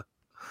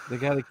 They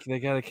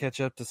gotta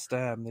catch up to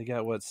Stab. They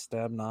got what,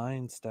 Stab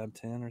 9, Stab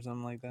 10, or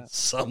something like that.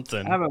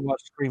 Something. I haven't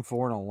watched Scream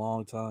 4 in a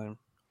long time.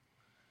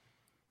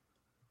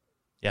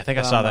 Yeah, I think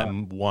I saw that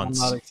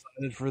once. I'm not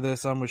excited for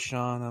this. I'm with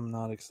Sean. I'm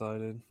not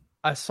excited.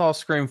 I saw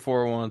Scream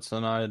 4 once,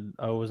 and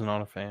I was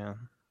not a fan.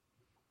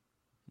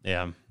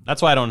 Yeah,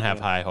 that's why I don't have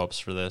high hopes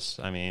for this.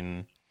 I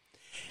mean,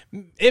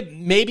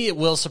 maybe it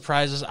will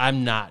surprise us.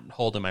 I'm not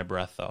holding my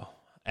breath though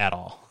at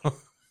all.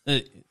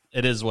 It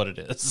is what it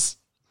is.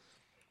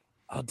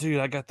 Oh, dude,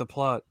 I got the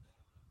plot.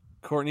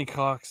 Courtney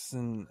Cox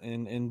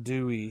and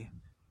Dewey,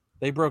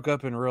 they broke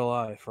up in real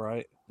life,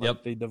 right? Like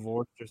Yep. They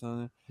divorced or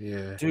something.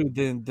 Yeah. Dude,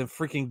 then the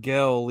freaking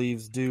Gale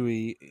leaves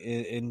Dewey,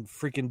 and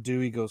freaking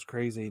Dewey goes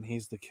crazy, and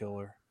he's the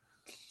killer.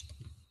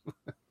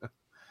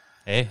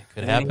 Hey,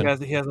 could And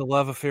happen. he has a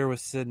love affair with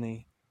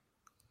Sydney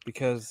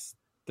because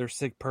they're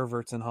sick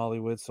perverts in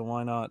Hollywood, so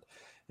why not?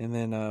 And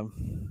then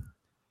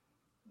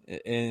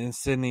and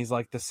Sydney's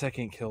like the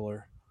second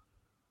killer.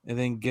 And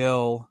then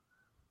Gale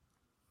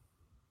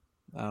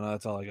I don't know.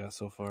 That's all I got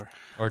so far.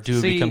 Or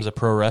dude See- becomes a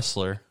pro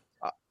wrestler.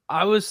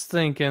 I was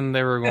thinking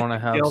they were going to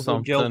have Gil's-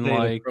 something Gil's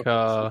like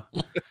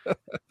dated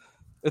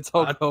It's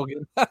Hulk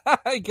Hogan.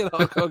 I get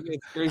Hulk Hogan.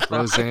 It's great.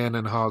 Roseanne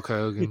and Hulk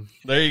Hogan.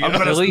 There you I'm go.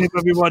 gonna Really? sleep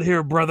everyone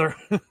here, brother.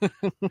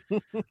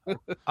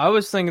 I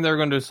was thinking they were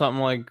going to do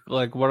something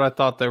like what I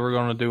thought they were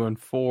going to do in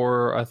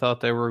 4. I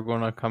thought they were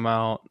going to come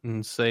out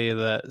and say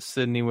that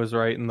Sydney was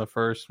right in the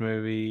first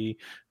movie,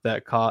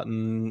 that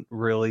Cotton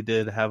really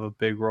did have a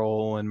big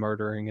role in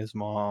murdering his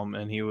mom,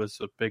 and he was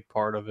a big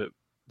part of it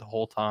the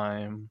whole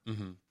time.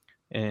 Mhm.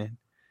 And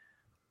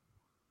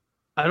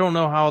I don't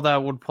know how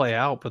that would play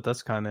out, but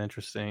that's kind of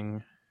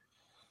interesting.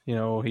 You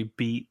know, he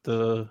beat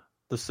the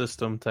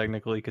system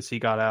technically because he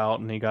got out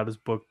and he got his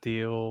book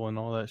deal and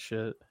all that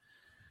shit.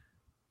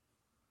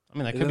 I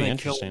mean, that And could then be they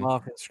kill interesting. him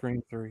off in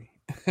Scream 3.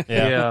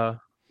 Yeah.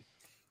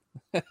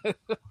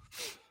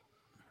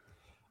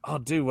 Oh,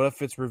 dude, what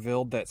if it's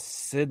revealed that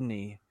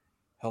Sydney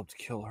helped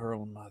kill her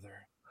own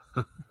mother?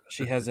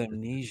 She has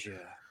amnesia.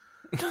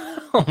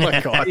 Oh my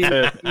god!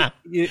 Ted.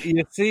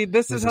 You see,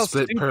 this There's is a how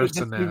split stupid this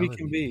movie personality.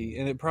 can be,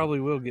 and it probably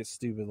will get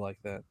stupid like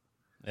that.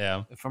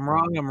 Yeah. If I'm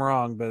wrong, I'm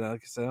wrong, but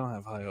like I said, I don't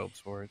have high hopes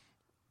for it.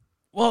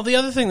 Well, the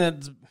other thing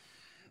that's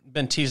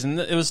been teased, and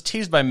it was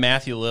teased by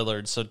Matthew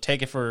Lillard, so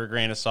take it for a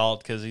grain of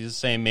salt because he's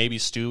saying maybe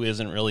Stu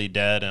isn't really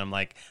dead, and I'm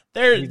like,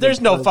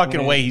 there's no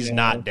fucking way he's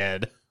not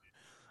dead.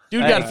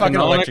 Dude got fucking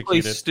Canonically,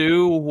 electrocuted.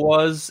 Stu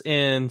was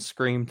in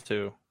Scream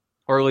 2,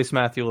 or at least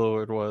Matthew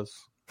Lillard was.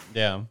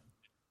 Yeah.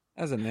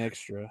 As an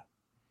extra,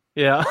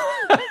 Yeah.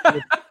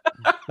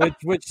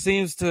 which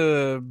seems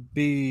to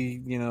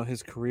be, you know,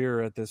 his career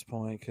at this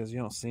point because you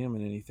don't see him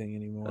in anything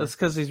anymore. That's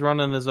because he's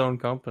running his own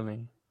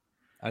company.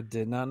 I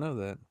did not know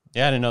that.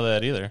 Yeah, I didn't know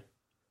that either.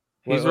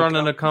 He's What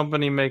running a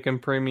company making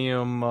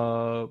premium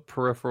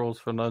peripherals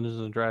for Dungeons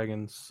and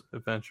Dragons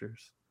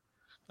adventures.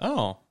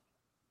 Oh.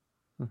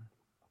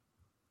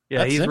 Yeah,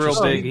 That's he's real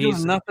interesting. big. He's doing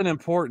He's nothing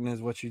important,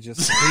 is what you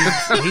just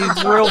said.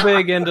 he's real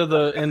big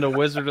into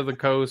Wizard of the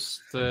Coast.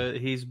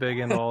 He's big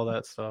into all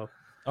that stuff.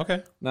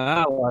 Okay.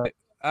 No,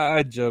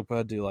 I joke, but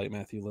I do like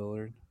Matthew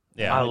Lillard.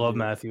 Yeah. I love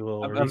Matthew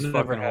Lillard. I've He's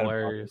never fucking had a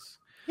hilarious.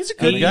 He's a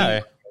good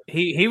guy.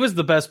 He was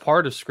the best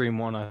part of Scream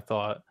 1, I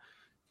thought.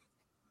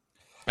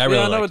 I really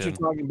I know liked what him.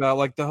 you're talking about.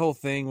 Like the whole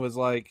thing was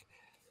like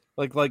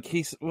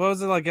he's what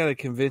was it like at a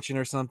convention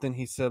or something?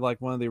 He said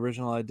like one of the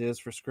original ideas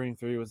for Scream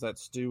 3 was that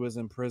Stu was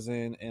in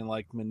prison and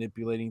like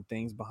manipulating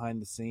things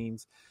behind the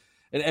scenes,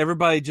 and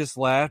everybody just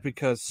laughed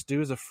because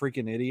Stu is a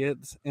freaking idiot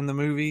in the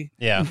movie.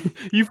 Yeah.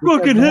 You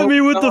fucking hit me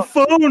with the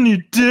phone,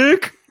 you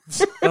dick!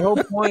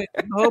 The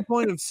whole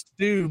point of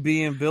Stu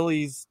being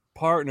Billy's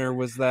partner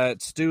was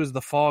that Stu is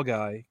the fall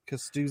guy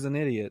because Stu's an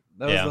idiot.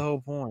 That was Yeah. the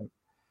whole point.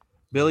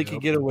 Billy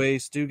could get away.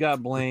 Stu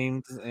got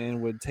blamed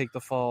and would take the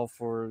fall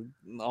for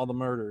all the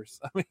murders.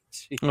 I mean,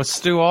 geez. Well,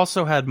 Stu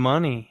also had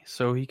money,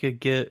 so he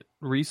could get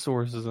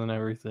resources and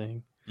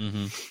everything.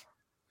 Mm-hmm.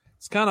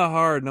 It's kind of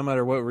hard, no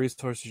matter what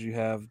resources you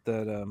have,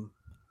 that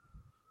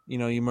you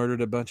know, you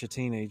murdered a bunch of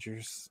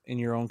teenagers in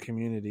your own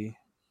community.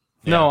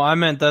 No, I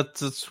meant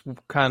that's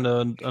kind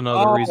of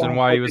another reason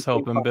why he was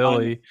helping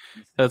Billy.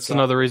 That's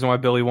another reason why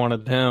Billy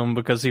wanted him,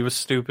 because he was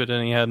stupid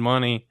and he had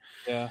money.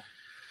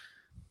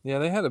 Yeah,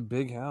 they had a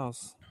big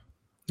house.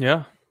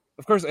 Yeah.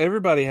 Of course,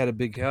 everybody had a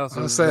big house.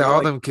 I would say They're all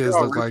like- them kids they're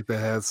all look like they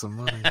had some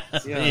money.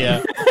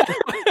 Yeah.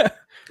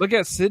 Look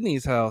at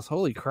Sydney's house.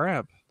 Holy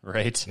crap.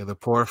 Right. Yeah, the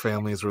poor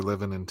families were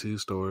living in 2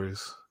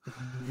 stories.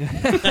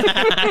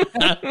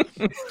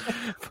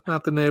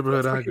 Not the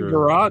neighborhood I Freaking grew up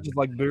garage is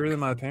like bigger than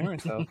my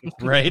parents' house.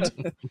 Right.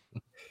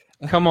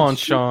 Come on,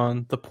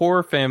 Sean. The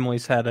poor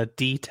families had a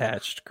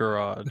detached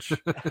garage.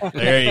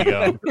 There you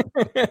go.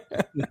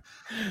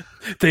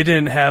 They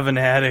didn't have an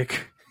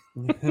attic.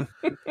 in.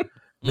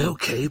 No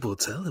cable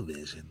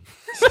television.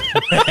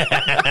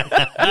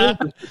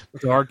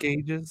 Dark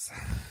Ages.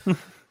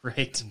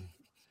 Right.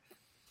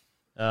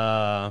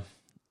 So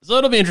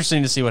it'll be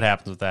interesting to see what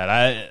happens with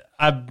that.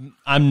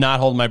 I'm not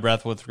holding my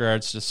breath with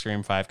regards to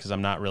Scream 5 because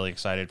I'm not really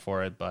excited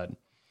for it, but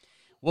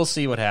we'll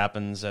see what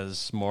happens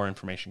as more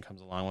information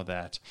comes along with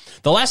that.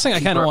 The last thing I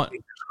kind of want.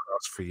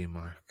 Crossed for you,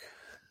 Mark.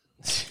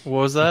 What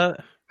was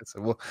that?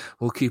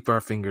 We'll keep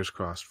our fingers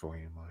crossed for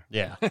you, Mark.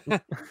 Yeah. I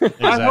hope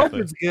Exactly.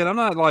 it's good. I'm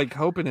not like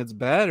hoping it's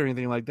bad or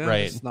anything like that.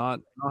 Right. It's not.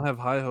 I don't have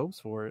high hopes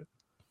for it.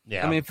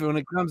 Yeah. I mean, when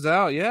it comes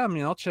out, yeah. I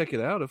mean, I'll check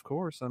it out. Of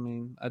course. I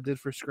mean, I did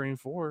for Scream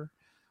 4.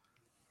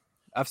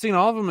 I've seen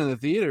all of them in the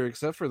theater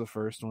except for the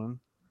first one.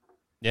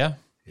 yeah.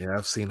 Yeah,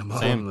 I've seen them all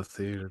Same. in the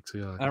theater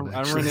too. I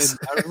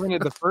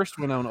rented the first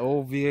one on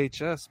old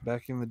VHS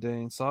back in the day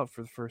and saw it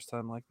for the first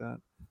time like that.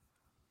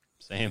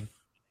 Same.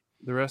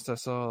 The rest I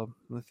saw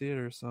in the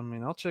theater. So I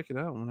mean, I'll check it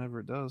out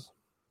whenever it does.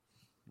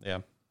 Yeah.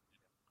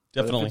 But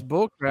if Definitely. it's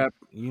bull crap,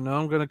 you know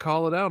I'm going to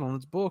call it out on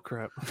its bull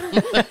crap. It's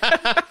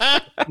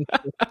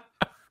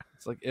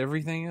like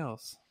everything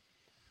else.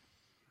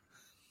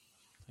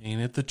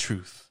 Ain't it the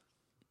truth?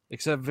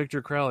 Except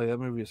Victor Crowley. That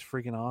movie is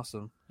freaking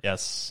awesome.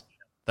 Yes.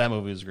 That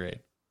movie was great.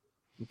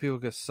 And people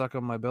could suck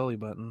on my belly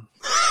button.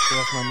 So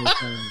that's my new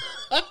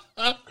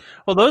thing.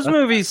 Well, those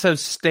movies have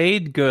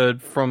stayed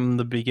good from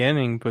the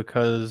beginning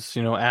because,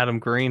 Adam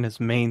Green has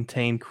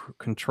maintained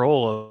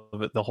control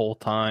of it the whole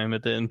time.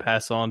 It didn't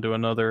pass on to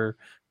another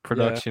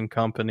production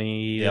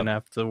company. He didn't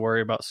have to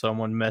worry about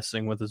someone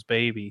messing with his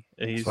baby.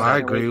 I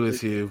agree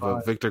with you,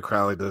 but Victor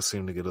Crowley does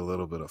seem to get a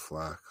little bit of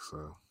flack.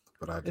 So,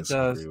 but I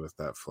disagree with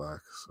that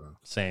flack. So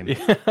Same.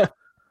 Yeah.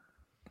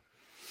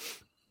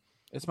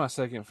 It's my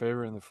second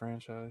favorite in the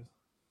franchise.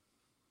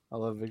 I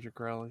love Victor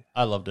Crowley.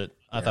 I loved it.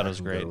 I thought it was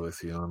great. Go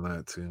with you on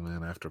that too,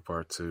 man. After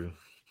part 2,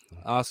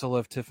 I also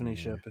love Tiffany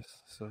Shepis.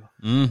 So,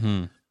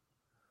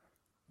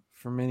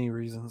 for many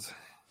reasons,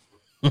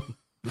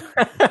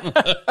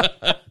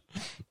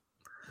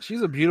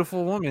 she's a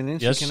beautiful woman,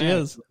 and yes, she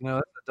is. That's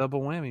a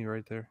double whammy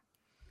right there.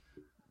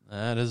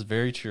 That is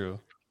very true.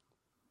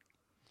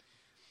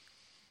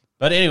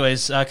 But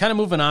anyways, kind of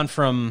moving on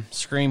from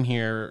Scream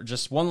here,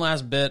 just one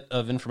last bit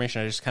of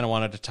information I just kind of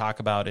wanted to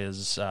talk about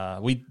is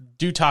we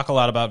do talk a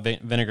lot about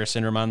Vinegar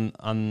Syndrome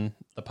on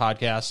the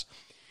podcast.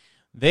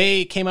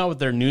 They came out with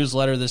their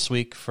newsletter this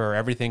week for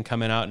everything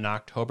coming out in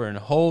October, and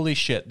holy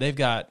shit, they've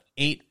got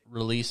 8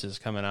 releases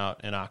coming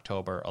out in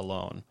October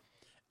alone.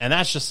 And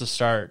that's just the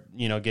start,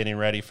 getting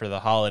ready for the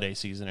holiday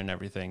season and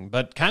everything.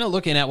 But kind of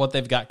looking at what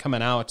they've got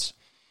coming out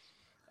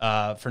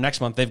for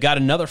next month, they've got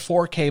another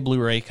 4K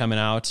Blu-ray coming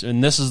out,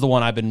 and this is the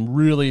one I've been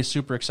really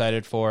super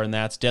excited for, and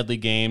that's Deadly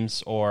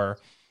Games, or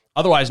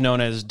otherwise known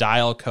as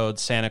Dial Code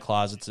Santa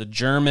Claus. It's a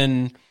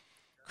German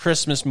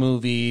Christmas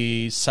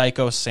movie,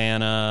 Psycho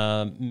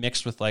Santa,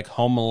 mixed with like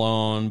Home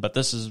Alone, but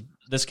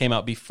this came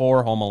out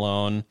before Home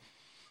Alone.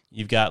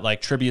 You've got like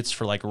tributes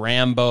for like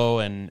Rambo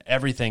and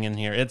everything in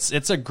here.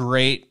 It's a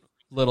great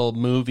little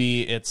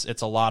movie. It's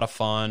a lot of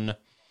fun.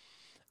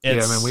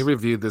 We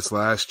reviewed this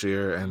last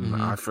year, and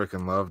I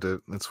freaking loved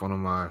it. It's one of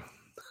my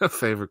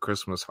favorite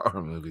Christmas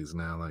horror movies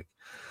now. Like,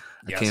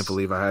 I can't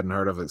believe I hadn't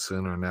heard of it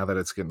sooner. Now that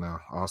it's getting an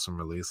awesome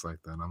release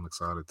like that, I'm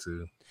excited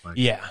too. Like,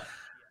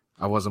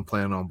 I wasn't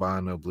planning on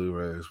buying no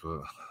Blu-rays,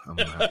 but I'm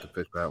gonna have to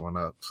pick that one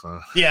up.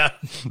 So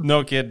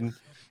no kidding.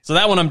 So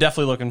that one I'm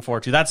definitely looking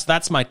forward to.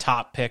 That's my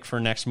top pick for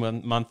next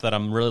month that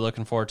I'm really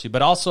looking forward to.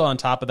 But also on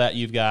top of that,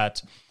 you've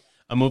got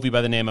a movie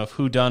by the name of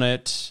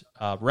Whodunit,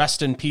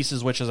 Rest in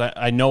Pieces, which is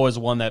I know is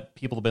one that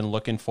people have been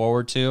looking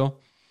forward to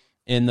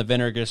in the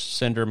Vinegar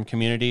Syndrome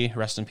community.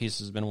 Rest in Pieces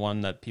has been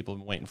one that people have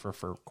been waiting for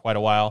quite a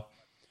while.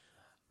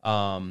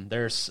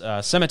 There's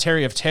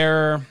Cemetery of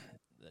Terror,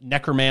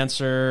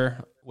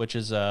 Necromancer, which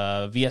is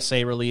a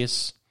VSA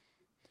release.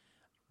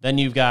 Then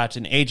you've got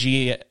an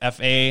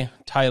AGFA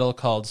title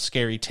called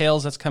Scary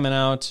Tales that's coming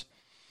out.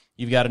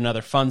 You've got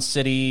another Fun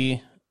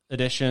City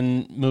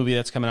edition movie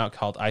that's coming out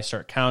called I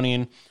Start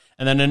Counting.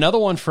 And then another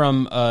one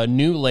from a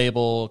new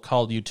label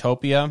called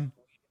Utopia,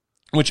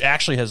 which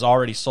actually has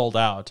already sold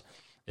out,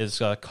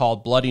 is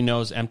called Bloody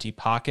Nose, Empty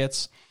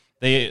Pockets.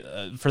 They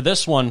for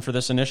this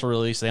initial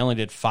release, they only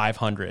did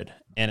 500,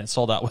 and it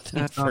sold out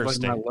within the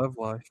first day. My love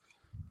life.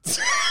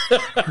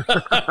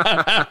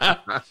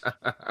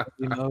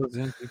 Bloody Nose,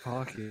 Empty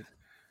Pocket.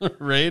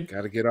 Right?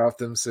 Got to get off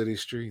them city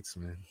streets,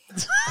 man.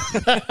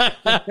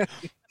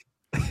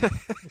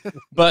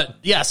 But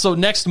yeah, so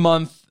next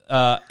month,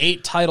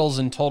 8 titles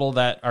in total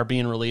that are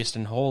being released,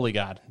 and holy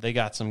God, they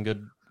got some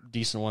good,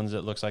 decent ones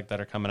it looks like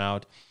that are coming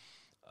out.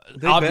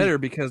 They better,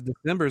 because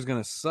December is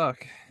going to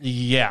suck.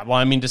 Yeah, well,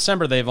 I mean,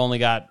 December, they've only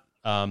got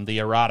the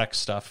erotic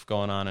stuff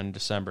going on in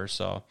December,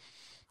 so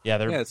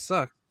yeah, it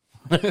sucks.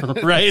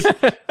 Right?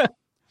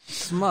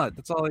 Smut,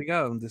 that's all they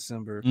got in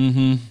December.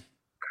 Mm-hmm.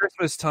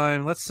 Christmas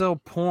time, let's sell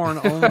porn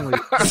only.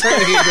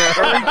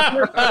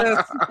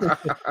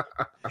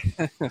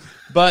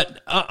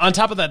 But on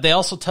top of that, they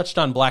also touched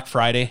on Black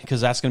Friday,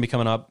 because that's going to be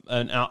coming up.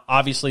 And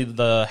obviously,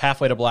 the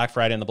halfway to Black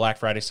Friday and the Black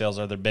Friday sales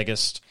are their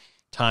biggest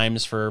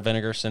times for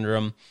Vinegar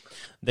Syndrome.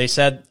 They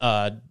said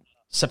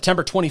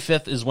September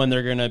 25th is when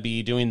they're going to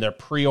be doing their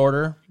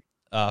pre-order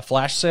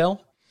flash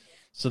sale.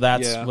 So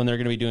that's when they're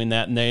going to be doing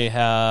that. And they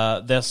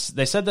have this.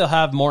 They said they'll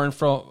have more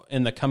info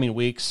in the coming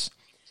weeks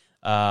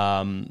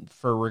for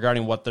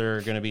regarding what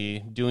they're going to be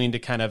doing to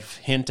kind of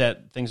hint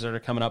at things that are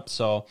coming up.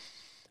 So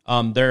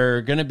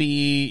they're going to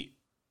be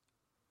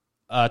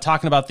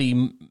talking about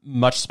the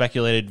much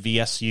speculated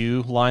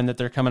VSU line that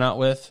they're coming out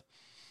with.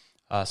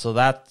 So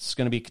that's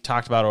going to be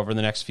talked about over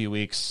the next few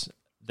weeks.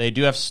 They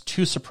do have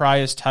 2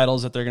 surprise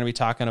titles that they're going to be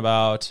talking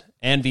about,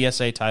 and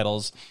VSA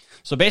titles.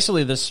 So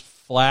basically this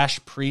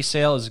Flash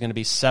pre-sale is going to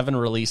be 7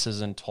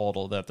 releases in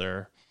total that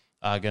they're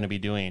going to be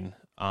doing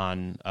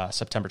on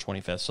September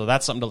 25th. So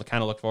that's something to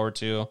kind of look forward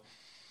to.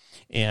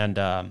 And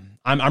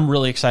I'm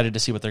really excited to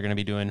see what they're going to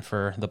be doing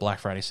for the Black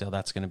Friday sale.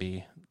 That's going to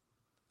be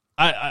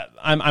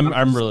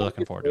I'm really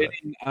looking forward to it.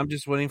 I'm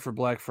just waiting for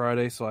Black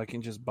Friday so I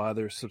can just buy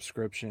their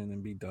subscription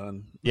and be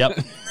done. Yep.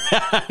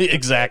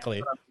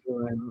 Exactly.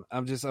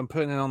 I'm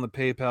putting it on the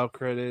PayPal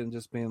credit and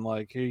just being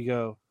like, here you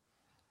go.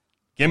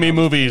 Give me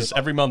movies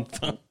every month.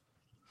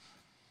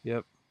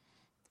 Yep.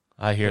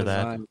 I hear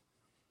that.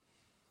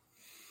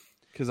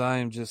 Because I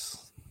am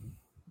just,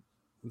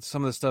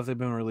 some of the stuff they've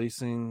been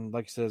releasing,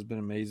 like you said, has been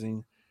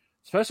amazing.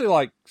 Especially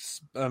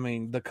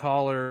The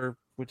Caller,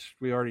 which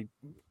we already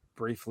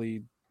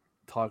briefly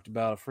talked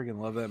about. I freaking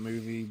love that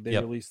movie. They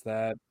Yep. released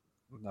that.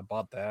 I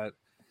bought that.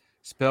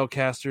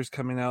 Spellcaster's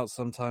coming out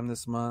sometime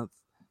this month.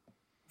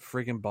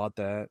 Freaking bought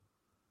that.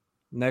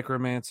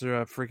 Necromancer,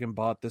 I freaking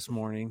bought this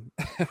morning.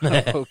 When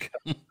I woke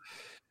up.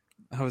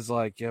 I was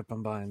like, yep,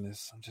 I'm buying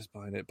this. I'm just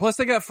buying it. Plus,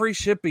 they got free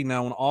shipping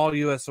now on all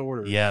U.S.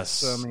 orders. Yes.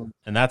 So, I mean,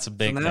 and that's a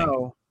big thing.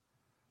 now,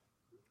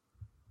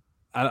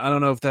 I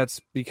don't know if that's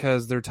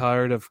because they're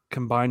tired of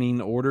combining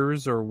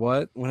orders or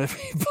what whenever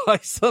you buy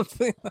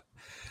something.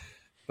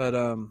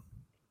 But,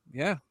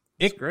 yeah,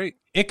 it's great.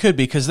 It could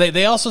be, because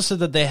they also said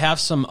that they have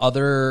some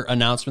other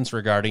announcements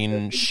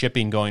regarding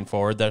shipping going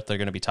forward that they're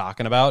going to be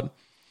talking about.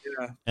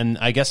 Yeah. And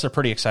I guess they're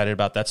pretty excited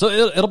about that. So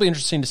it'll be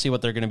interesting to see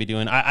what they're going to be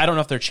doing. I don't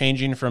know if they're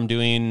changing from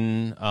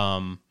doing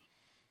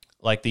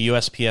like the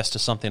USPS to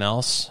something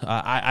else.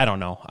 I don't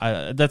know.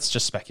 That's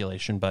just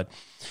speculation. But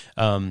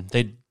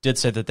they did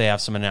say that they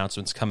have some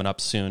announcements coming up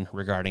soon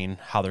regarding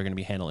how they're going to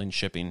be handling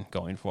shipping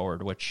going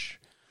forward, which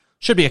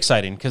should be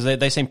exciting because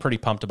they seem pretty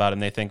pumped about it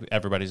and they think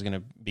everybody's going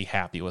to be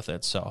happy with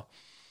it. So,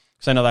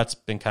 because I know that's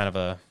been kind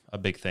of a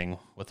big thing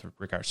with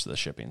regards to the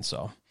shipping.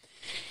 So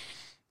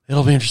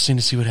it'll be interesting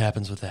to see what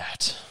happens with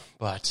that.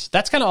 But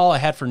that's kind of all I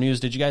had for news.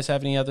 Did you guys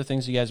have any other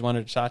things you guys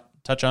wanted to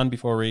touch on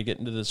before we get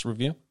into this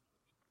review?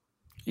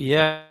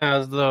 Yeah,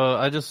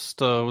 I just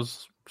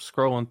was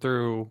scrolling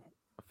through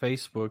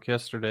Facebook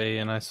yesterday,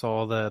 and I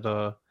saw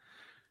that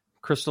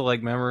Crystal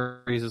Lake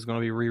Memories is going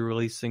to be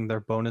re-releasing their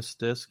bonus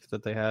disc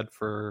that they had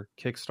for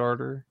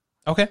Kickstarter.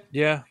 Okay.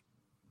 Yeah.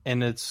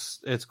 And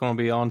it's going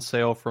to be on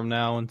sale from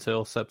now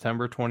until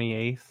September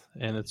 28th,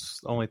 and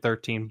it's only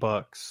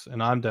 $13,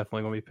 and I'm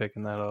definitely going to be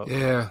picking that up.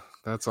 Yeah,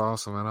 that's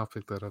awesome, man. I'll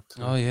pick that up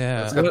too. Oh,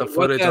 yeah. It's got the What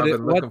footage that I've is-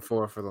 been what- looking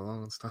for the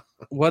longest time.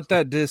 What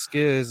that disc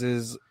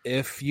is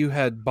if you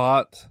had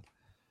bought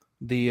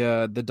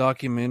the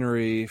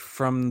documentary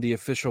from the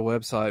official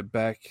website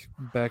back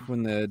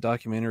when the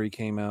documentary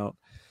came out,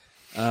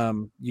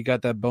 you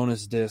got that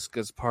bonus disc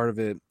as part of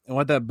it. And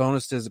what that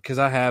bonus is, because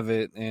I have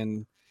it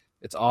and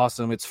it's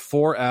awesome. It's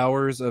 4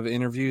 hours of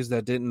interviews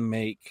that didn't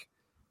make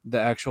the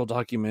actual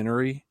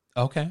documentary.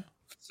 Okay.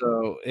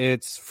 So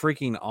it's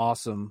freaking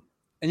awesome.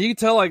 And you can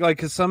tell, like,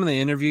 because some of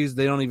the interviews,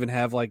 they don't even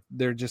have, like,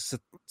 they're just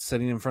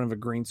sitting in front of a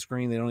green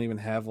screen. They don't even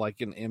have, like,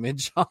 an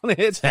image on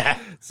it.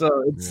 So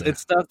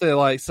it's stuff that,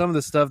 like, some of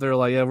the stuff they're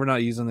like, yeah, we're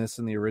not using this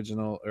in the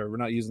original, or we're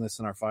not using this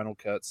in our final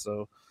cut.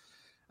 So,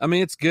 I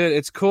mean, it's good.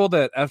 It's cool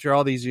that after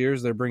all these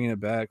years, they're bringing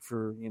it back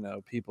for,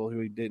 people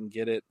who didn't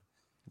get it.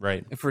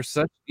 Right. And for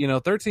such,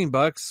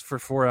 $13 for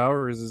 4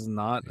 hours is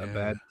not a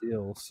bad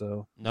deal.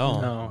 So,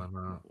 No. No.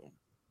 Why not?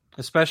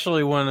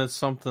 Especially when it's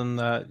something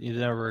that you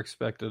never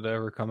expected to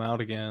ever come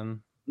out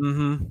again.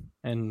 mm-hmm.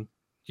 And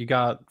you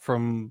got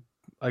from,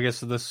 I guess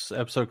this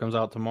episode comes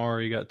out tomorrow,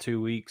 you got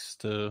 2 weeks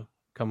to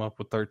come up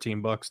with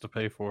 $13 to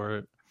pay for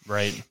it.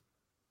 Right.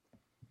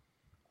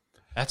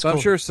 That's So cool.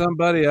 I'm sure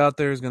somebody out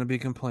there is going to be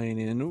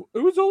complaining. It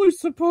was only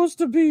supposed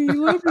to be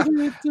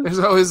limited to There's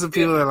always the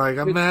people that are like,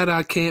 I'm mad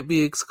I can't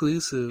be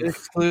exclusive.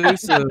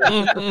 exclusive.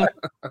 The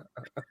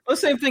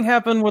same thing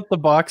happened with the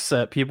box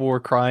set. People were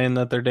crying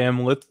that their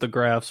damn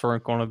lithographs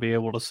weren't going to be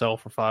able to sell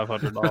for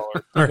 $500.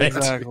 Right.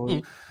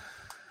 Exactly.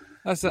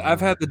 I said I've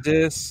had the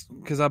disc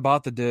because I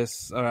bought the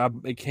disc.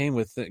 It came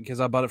with it because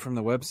I bought it from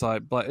the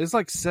website. But it's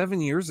like 7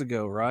 years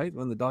ago, right,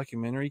 when the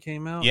documentary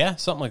came out. Yeah,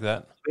 something like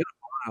that.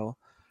 Wow.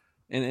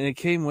 And it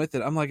came with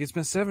it. I'm like, it's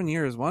been 7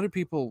 years. Why do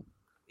people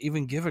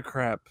even give a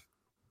crap?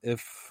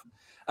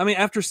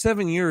 After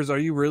 7 years, are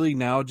you really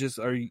now just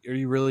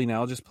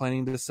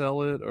planning to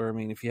sell it? Or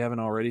if you haven't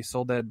already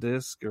sold that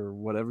disc or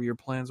whatever your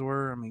plans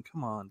were,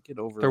 come on, get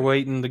over They're it.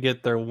 waiting to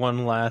get their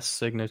one last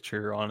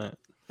signature on it.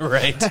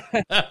 Right.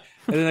 And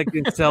then I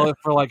can sell it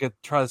for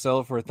try to sell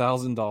it for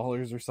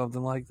 $1,000 or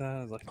something like that.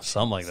 I was like,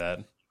 Something like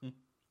that.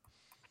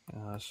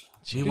 gosh,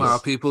 Meanwhile,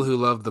 people who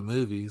love the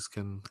movies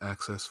can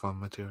access fun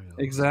material.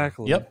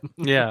 exactly. Yep.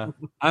 Yeah.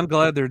 I'm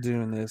glad they're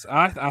doing this.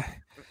 I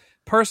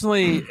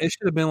personally, it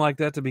should have been like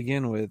that to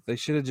begin with. They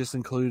should have just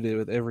included it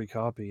with every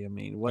copy.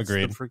 What's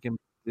Agreed. the freaking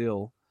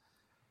deal?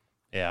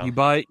 Yeah. You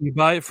buy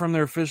it from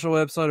their official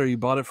website, or you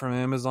bought it from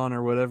Amazon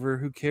or whatever.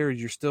 Who cares?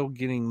 You're still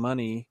getting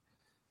money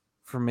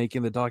for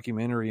making the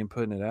documentary and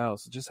putting it out.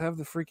 So just have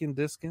the freaking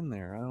disc in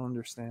there. I don't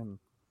understand.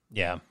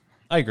 Yeah.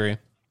 I agree.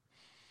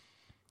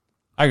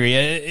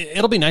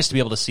 It'll be nice to be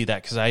able to see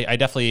that because I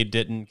definitely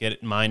didn't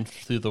get mine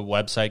through the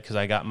website because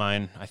I got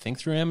mine, I think,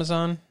 through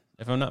Amazon,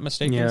 if I'm not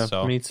mistaken. Yeah,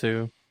 So, me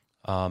too.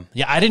 I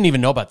didn't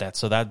even know about that.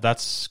 So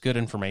that's good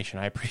information.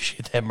 I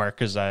appreciate that, Mark,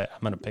 because I'm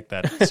going to pick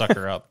that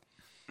sucker up.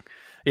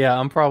 Yeah,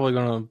 I'm probably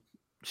going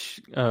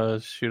to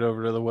shoot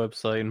over to the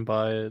website and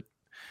buy it.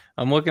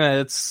 I'm looking at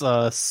it's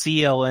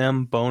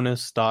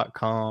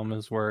clmbonus.com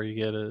is where you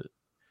get it.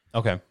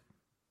 Okay.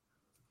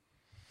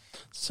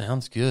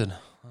 Sounds good.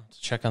 I'll have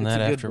to check on It's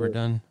that a good after we're book.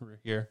 done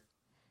here.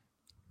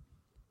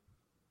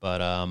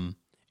 But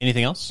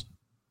anything else?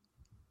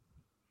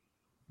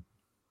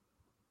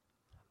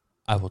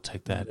 I will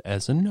take that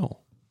as a no.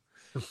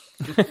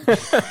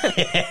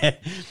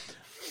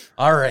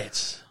 All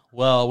right.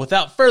 Well,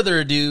 without further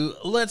ado,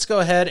 let's go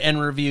ahead and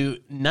review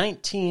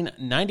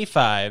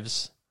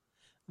 1995's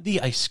The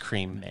Ice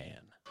Cream Man.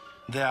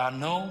 There are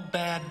no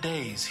bad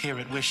days here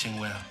at Wishing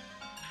Well,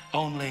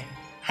 only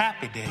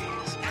happy days.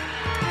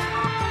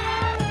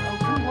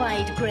 Open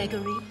wide,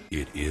 Gregory.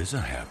 It is a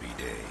happy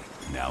day.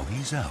 Now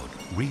he's out,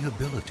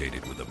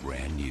 rehabilitated with a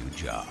brand new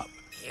job.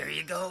 Here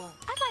you go.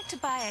 I'd like to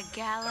buy a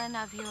gallon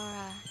of your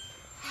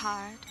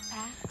hard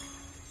pack.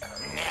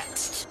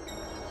 Next.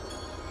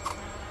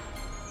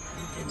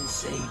 You didn't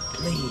say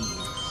please.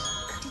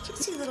 Did you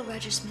see little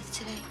Roger Smith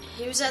today?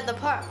 He was at the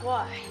park.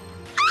 Why?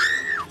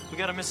 We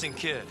got a missing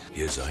kid.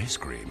 His ice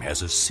cream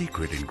has a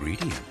secret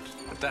ingredient.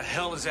 What the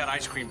hell is that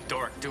ice cream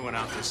dork doing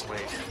out this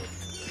late?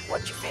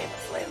 What's your favorite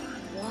flavor?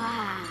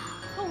 Wow.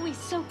 Always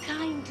so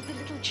kind to the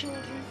little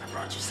children. I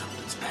brought you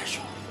something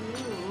special.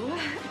 Ooh,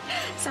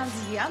 sounds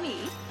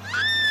yummy.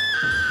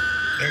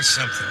 There's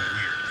something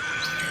weird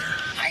going on here.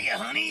 Hiya,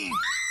 honey.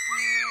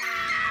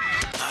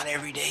 Not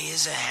every day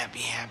is a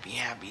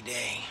happy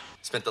day.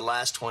 Spent the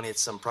last 20 at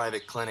some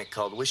private clinic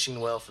called Wishing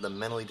Well for the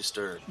Mentally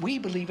Disturbed. We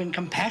believe in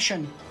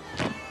compassion.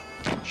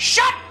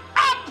 Shut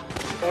up!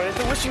 We're at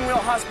the Wishing Well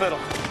Hospital.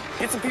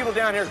 Get some people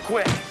down here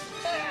quick.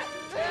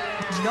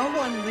 No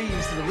one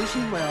leaves the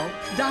Wishing Well.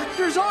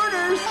 Doctor's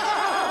orders!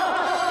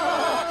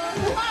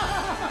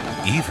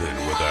 Even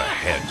with a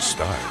head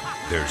start,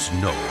 there's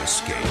no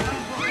escape.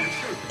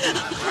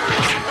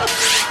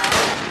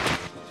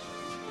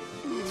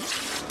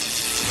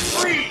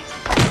 Freeze!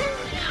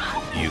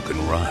 You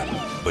can run,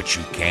 but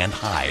you can't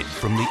hide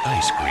from the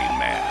Ice Cream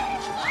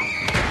Man.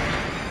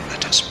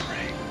 Let us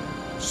pray.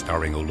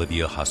 Starring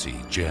Olivia Hussey,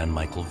 Jan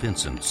Michael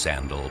Vincent,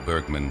 Sandal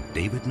Bergman,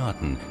 David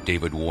Naughton,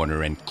 David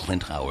Warner, and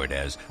Clint Howard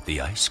as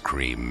the Ice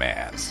Cream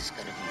Man. This is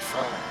gonna be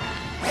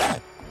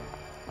fun.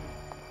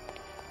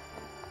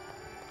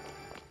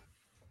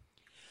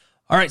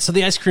 All right, so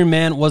The Ice Cream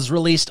Man was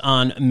released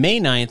on May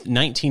 9th,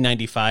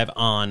 1995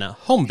 on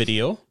home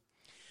video.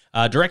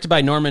 Directed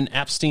by Norman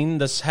Epstein,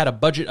 this had a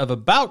budget of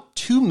about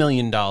 $2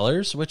 million,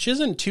 which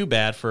isn't too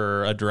bad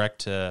for a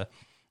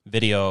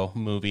direct-to-video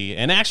movie.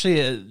 And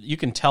actually, you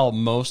can tell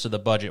most of the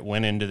budget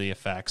went into the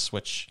effects,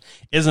 which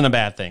isn't a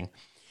bad thing.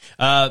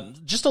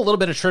 Just a little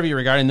bit of trivia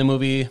regarding the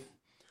movie.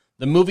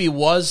 The movie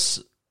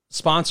was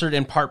sponsored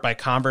in part by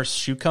Converse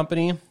Shoe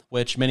Company,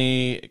 which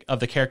many of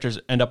the characters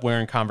end up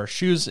wearing Converse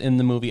shoes in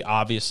the movie,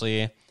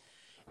 obviously.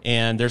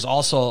 And there's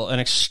also an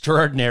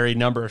extraordinary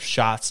number of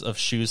shots of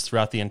shoes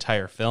throughout the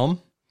entire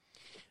film.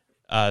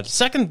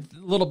 Second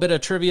little bit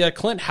of trivia,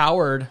 Clint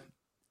Howard,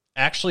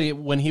 actually,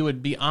 when he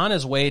would be on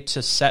his way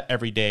to set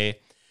every day,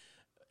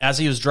 as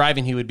he was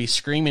driving, he would be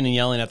screaming and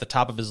yelling at the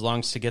top of his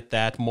lungs to get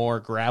that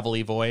more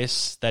gravelly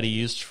voice that he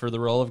used for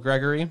the role of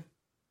Gregory.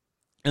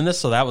 And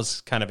so that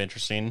was kind of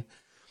interesting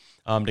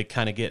to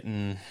kind of get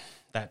in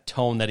that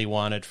tone that he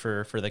wanted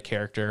for the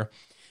character.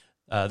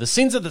 The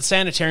scenes at the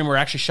sanitarium were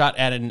actually shot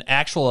at an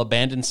actual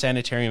abandoned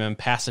sanitarium in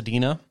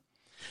Pasadena.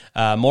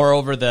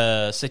 Moreover,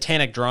 the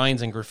satanic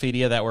drawings and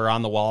graffiti that were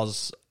on the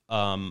walls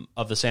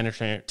of the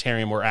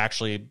sanitarium were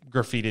actually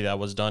graffiti that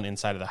was done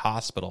inside of the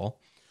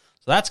hospital.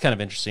 So that's kind of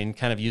interesting,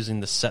 kind of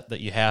using the set that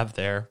you have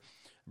there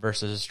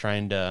versus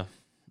trying to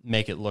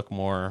make it look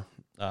more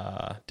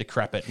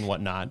decrepit and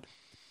whatnot.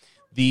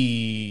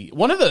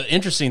 One of the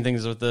interesting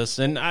things with this,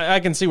 and I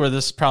can see where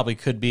this probably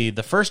could be,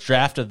 the first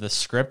draft of the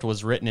script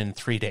was written in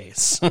 3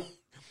 days.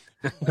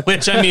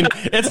 Which, I mean,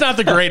 it's not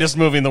the greatest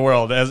movie in the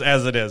world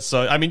as it is.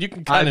 So, I mean, you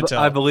can kind of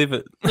tell. I believe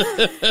it.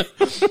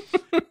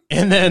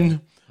 And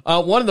then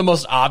one of the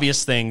most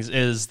obvious things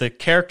is the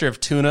character of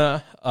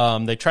Tuna.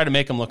 They try to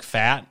make him look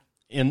fat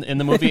in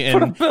the movie,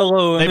 and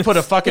they put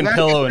a fucking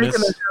pillow in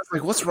his.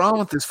 Like, what's wrong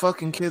with this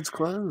fucking kid's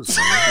clothes?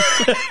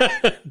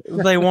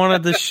 They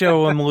wanted to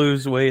show him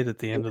lose weight at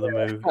the end of the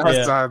movie. I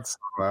was like,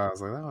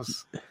 that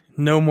was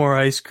no more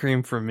ice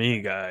cream for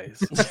me, guys.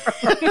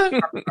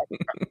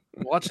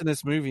 Watching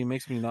this movie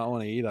makes me not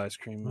want to eat ice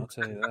cream. I'll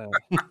tell you that.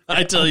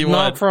 I tell you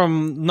not what,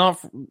 not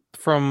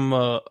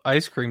from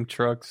ice cream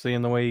truck.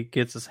 Seeing the way he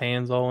gets his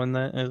hands all in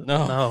that.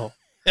 No,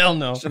 hell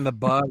no. In the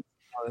bug.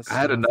 I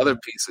had another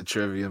piece of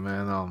trivia,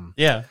 man.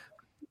 Yeah,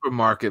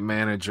 supermarket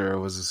manager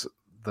was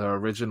the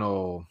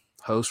original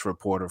host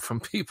reporter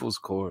from People's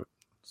Court.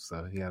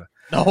 So he had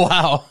oh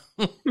wow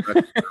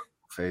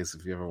face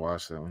if you ever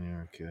watched that when you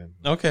were a kid.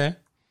 Okay,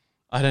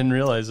 I didn't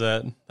realize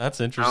that.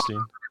 That's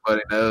interesting.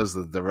 Everybody knows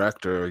the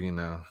director. You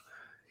know,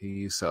 he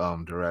used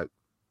to direct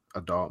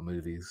adult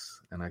movies,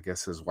 and I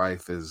guess his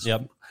wife is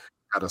got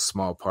a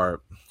small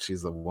part.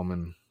 She's the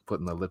woman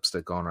putting the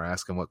lipstick on her,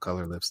 asking what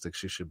color lipstick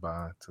she should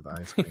buy to the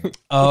ice cream.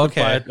 Oh,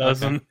 okay. Buy a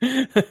dozen.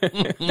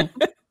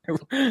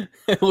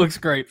 It looks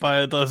great. Buy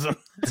a dozen.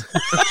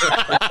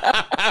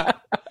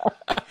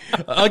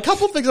 A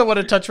couple things I want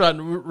to touch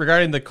on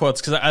regarding the quotes,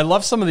 because I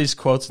love some of these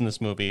quotes in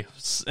this movie,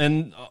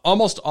 and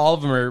almost all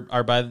of them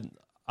are by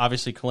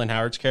obviously Clint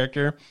Howard's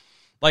character.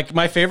 Like,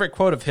 my favorite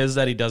quote of his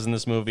that he does in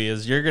this movie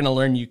is, "You're going to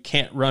learn you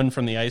can't run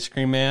from the ice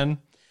cream man.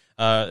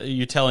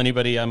 You tell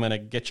anybody I'm going to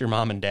get your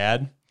mom and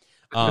dad."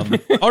 Oh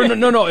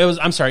no!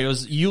 I'm sorry. It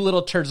was you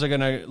little turds are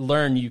gonna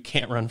learn you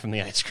can't run from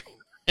the ice cream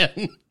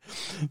man.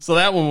 So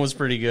that one was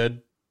pretty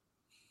good.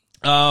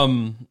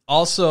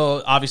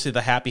 Also, obviously,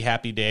 the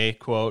happy day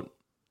quote.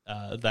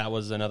 That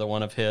was another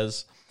one of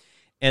his.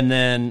 And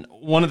then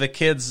one of the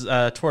kids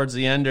towards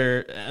the end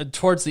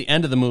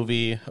of the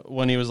movie,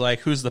 when he was like,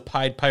 "Who's the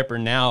Pied Piper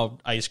now?"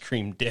 Ice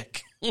cream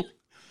dick.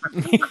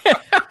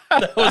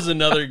 That was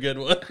another good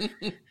one.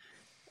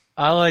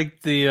 I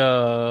like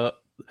the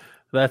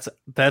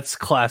that's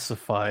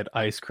classified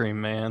ice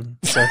cream man.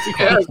 That's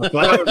classified.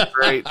 That was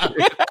great.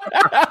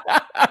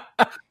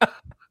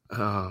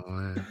 Oh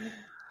man.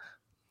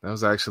 That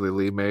was actually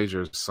Lee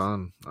Major's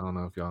son. I don't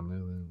know if y'all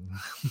knew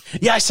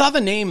that. Yeah, I saw the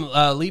name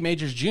Lee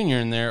Majors Jr.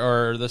 in there,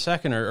 or the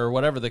second, or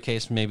whatever the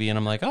case may be, and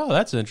I'm like, oh,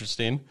 that's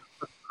interesting.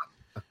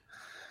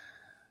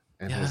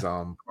 And his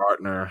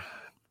partner,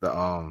 the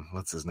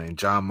what's his name,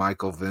 John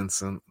Michael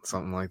Vincent,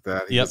 something like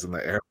that. He was in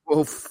the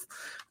Airwolf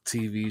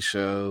TV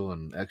show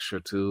and Extra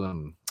 2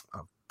 and a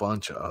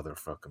bunch of other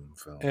fucking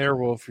films.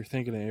 Airwolf, you're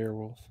thinking of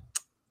Airwolf.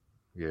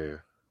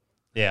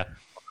 Yeah.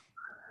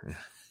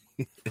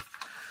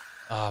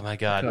 Oh my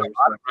god! A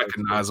lot of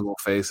recognizable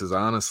faces,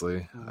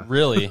 honestly.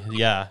 Really?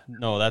 Yeah.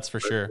 No, that's for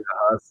sure.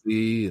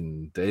 Hussey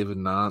and David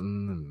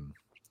Naughton and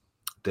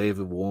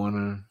David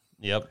Warner.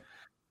 Yep.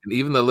 And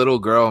even the little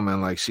girl,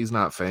 man, like she's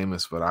not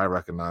famous, but I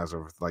recognize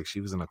her. Like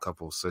she was in a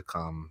couple of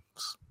sitcoms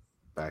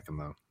back in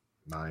the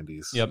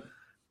 90s. Yep.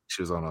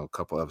 She was on a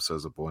couple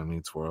episodes of Boy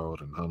Meets World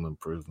and Home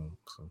Improvement.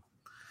 So.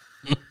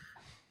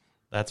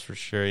 That's for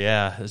sure.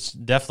 Yeah, it's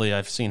definitely.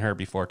 I've seen her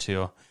before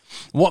too.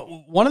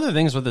 One of the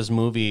things with this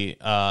movie,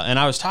 and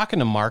I was talking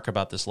to Mark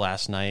about this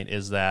last night,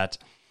 is that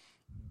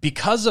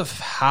because of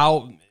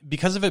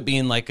it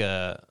being like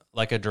a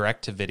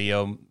direct to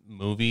video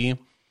movie,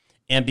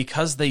 and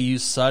because they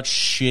use such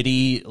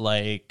shitty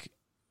like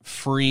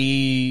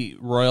free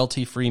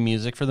royalty free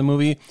music for the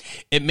movie,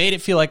 it made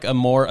it feel like a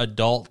more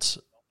adult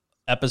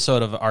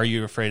episode of Are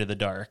You Afraid of the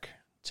Dark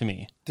to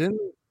me.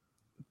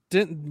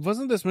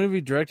 Wasn't this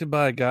movie directed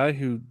by a guy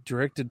who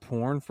directed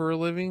porn for a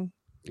living?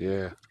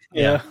 Yeah.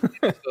 Yeah.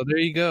 So there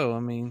you go. I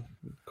mean,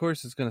 of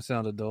course it's going to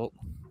sound adult.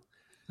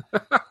 He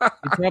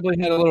probably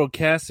had a little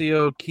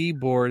Casio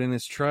keyboard in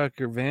his truck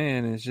or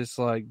van and is just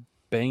like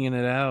banging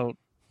it out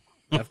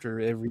after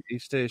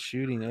each day of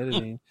shooting,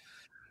 editing.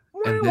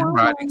 And then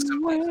writing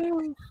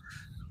some.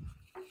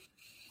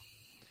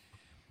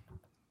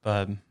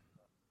 But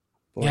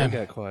boy, I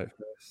got quiet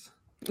fast.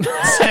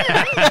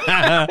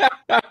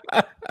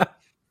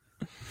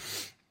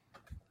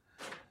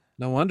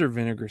 No wonder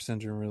Vinegar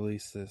Syndrome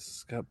released this.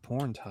 It's got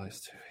porn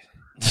ties to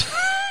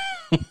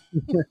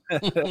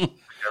it.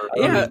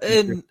 Yeah,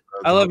 and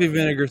I love you,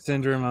 Vinegar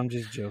Syndrome. I'm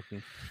just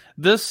joking.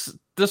 This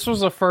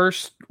was a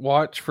first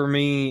watch for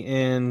me,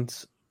 and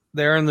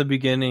there in the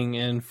beginning,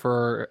 and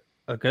for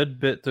a good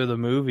bit through the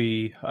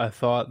movie, I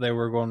thought they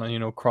were going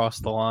to, cross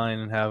the line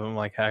and have him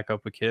like hack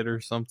up a kid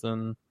or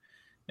something.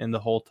 And the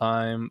whole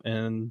time,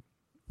 and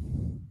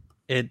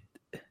it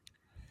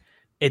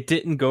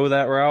didn't go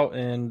that route,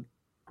 and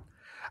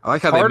I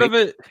like how part they of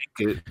it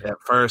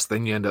at first,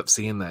 then you end up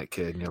seeing that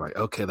kid, and you're like,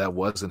 okay, that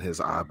wasn't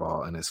his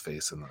eyeball and his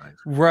face in the eyes.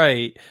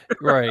 Right.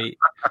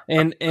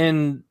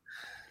 and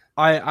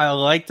I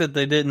like that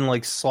they didn't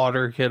like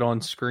slaughter a kid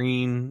on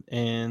screen,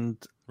 and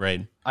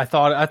right. I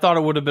thought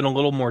it would have been a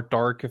little more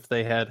dark if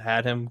they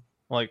had him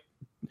like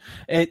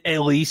at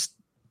least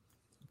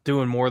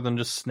doing more than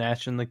just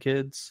snatching the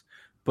kids,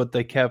 but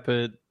they kept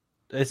it.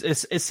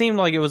 It seemed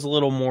like it was a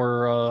little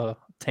more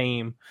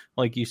tame,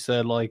 like you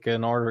said, like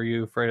an Are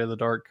You Afraid of the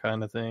Dark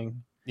kind of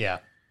thing. Yeah.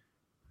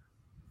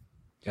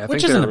 Yeah, I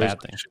which think isn't a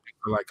bad thing. Should be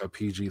for like a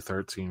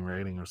PG-13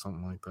 rating or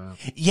something like that.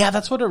 Yeah,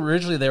 that's what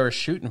originally they were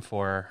shooting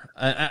for,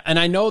 and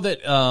I know that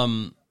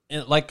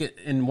like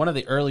in one of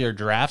the earlier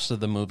drafts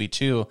of the movie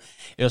too,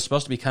 it was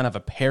supposed to be kind of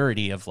a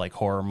parody of like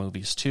horror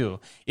movies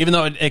too, even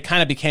though it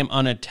kind of became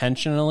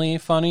unintentionally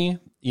funny,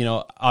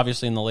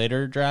 obviously in the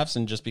later drafts,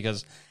 and just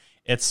because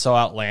it's so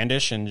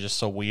outlandish and just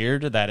so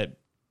weird that it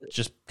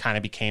just kind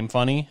of became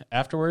funny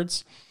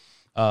afterwards.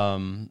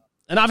 And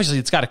obviously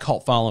it's got a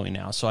cult following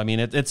now. So, I mean,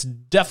 it's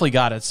definitely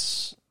got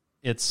its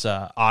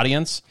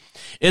audience.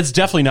 It's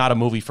definitely not a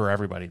movie for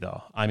everybody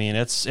though. I mean,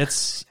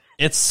 it's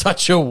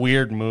such a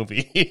weird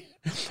movie.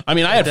 I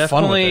mean, I had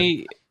fun with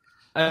it.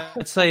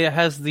 I'd say it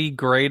has the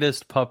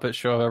greatest puppet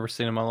show I've ever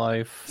seen in my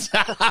life.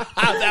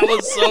 That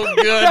was so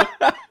good.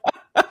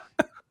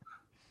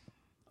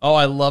 Oh,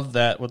 I love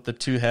that with the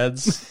two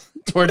heads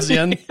towards the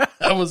end.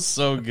 That was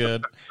so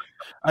good.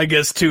 I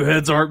guess two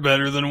heads aren't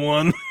better than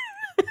one.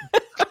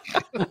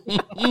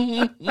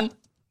 Yeah,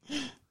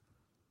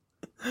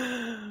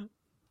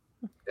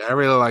 I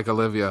really like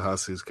Olivia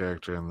Hussey's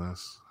character in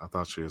this. I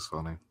thought she was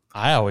funny.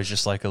 I always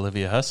just like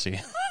Olivia Hussey.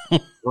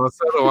 Well,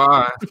 so do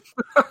I.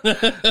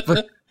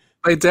 But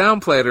they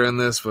downplayed her in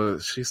this,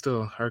 but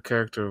her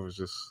character was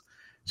just,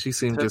 she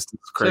seemed just as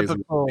crazy.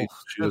 Typical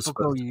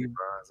you.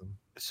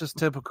 It's just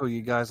typical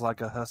you guys like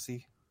a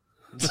hussy.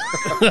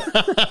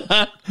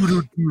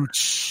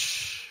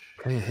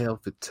 Can't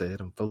help it,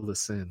 Ted. I'm full of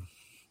sin.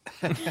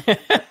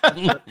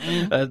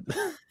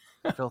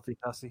 Filthy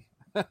hussy.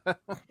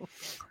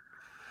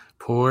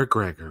 Poor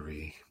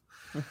Gregory.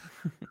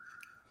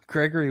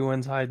 Gregory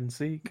wins hide and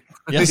seek.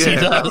 Yes, he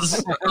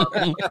does.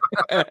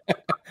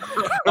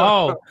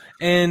 Oh,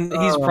 and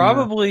he's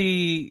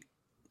probably,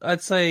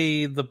 I'd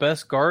say, the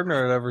best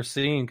gardener I've ever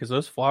seen because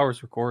those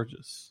flowers were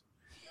gorgeous.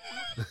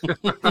 Yeah,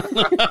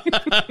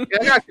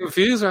 I got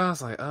confused. I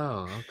was like,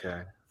 oh,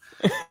 okay.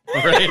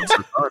 Right.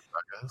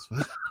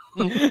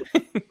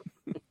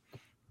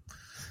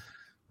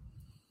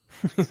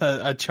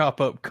 I chop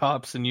up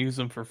cops and use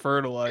them for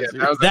fertilizer.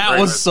 Yeah, that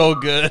was so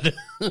good.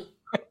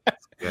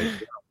 Yeah,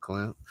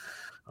 Clint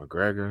or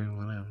Gregory,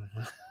 whatever.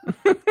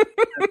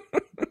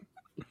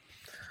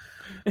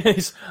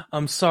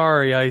 I'm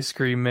sorry, Ice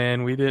Cream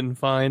Man. We didn't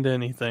find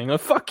anything. Oh,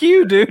 fuck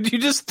you, dude. You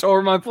just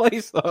tore my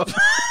place up.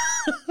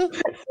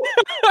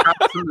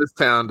 Cops in this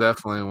town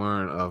definitely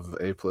weren't of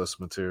A+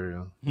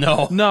 material.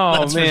 No,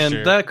 man.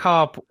 Sure. That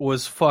cop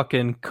was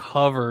fucking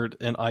covered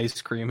in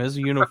ice cream. His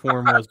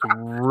uniform was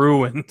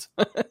ruined.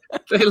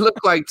 They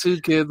look like two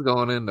kids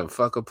going in to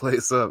fuck a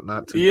place up,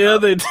 not two. Yeah,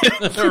 they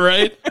did.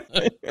 Right?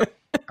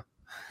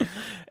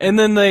 And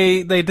then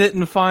they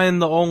didn't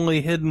find the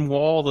only hidden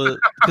wall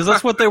because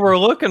that's what they were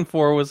looking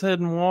for was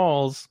hidden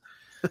walls.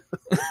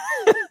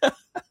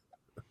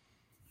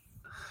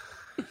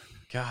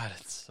 God,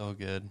 it's so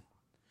good.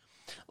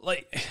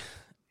 Like,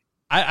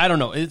 I don't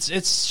know.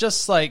 It's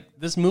just like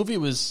this movie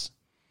was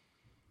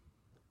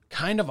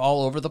kind of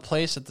all over the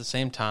place at the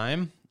same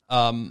time.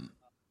 One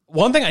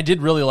thing I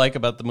did really like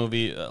about the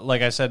movie,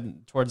 like I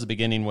said towards the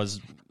beginning,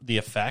 was the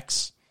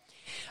effects.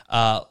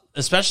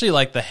 Especially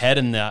like the head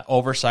and the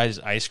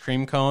oversized ice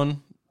cream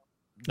cone.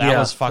 That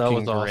was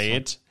fucking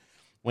great. Awesome.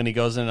 When he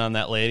goes in on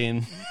that lady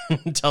and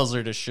tells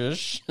her to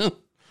shush.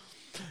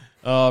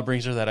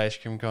 Brings her that ice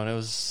cream cone.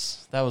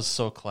 That was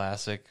so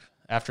classic.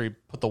 After he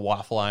put the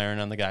waffle iron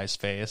on the guy's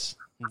face,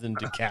 and then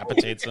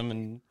decapitates him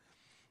and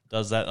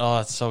does that.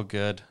 Oh, it's so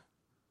good.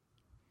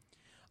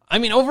 I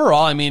mean,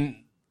 overall,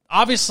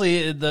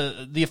 obviously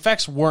the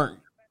effects weren't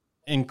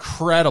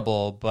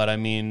incredible, but I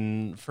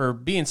mean, for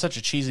being such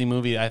a cheesy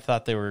movie, I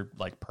thought they were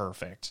like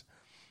perfect.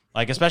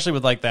 Like, especially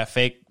with like that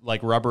fake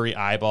like rubbery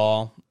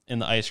eyeball in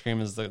the ice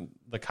cream as the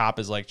cop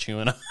is like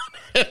chewing on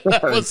it.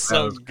 That was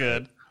so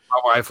good.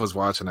 My wife was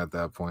watching at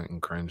that point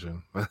and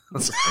cringing.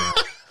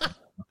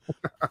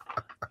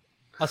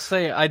 I'll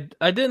say I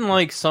didn't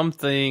like some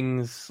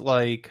things,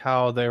 like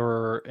how they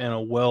were in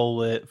a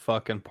well-lit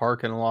fucking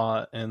parking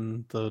lot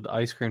and the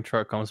ice cream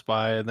truck comes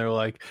by and they're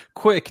like,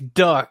 quick,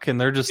 duck,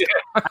 and they're just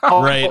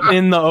right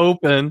in the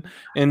open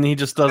and he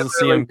just doesn't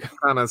see him.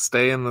 Kind of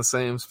stay in the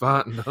same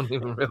spot and don't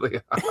even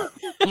really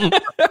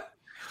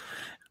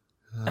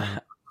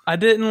I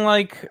didn't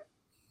like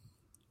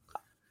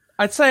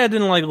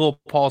Little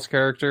Paul's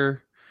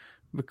character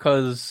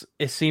because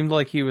it seemed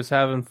like he was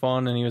having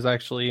fun and he was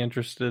actually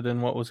interested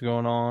in what was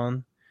going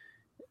on.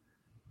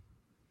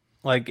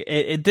 Like,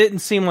 it didn't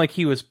seem like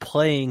he was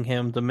playing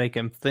him to make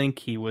him think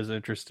he was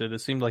interested. It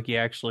seemed like he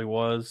actually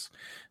was.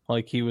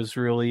 Like, he was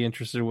really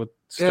interested with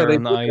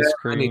stirring the ice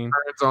cream. And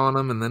he turns on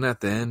him, and then at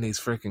the end, he's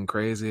freaking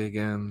crazy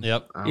again.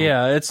 Yep.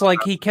 Yeah, it's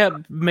like he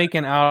kept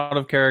making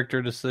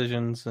out-of-character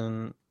decisions,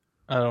 and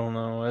I don't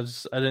know. I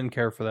didn't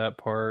care for that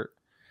part.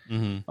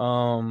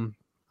 Mm-hmm.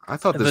 I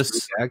thought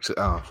this actually...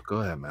 Oh, go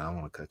ahead, man. I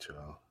don't want to cut you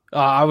off.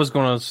 I was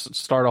going to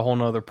start a whole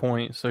nother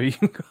point, so you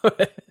can go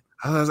ahead.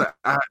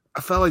 I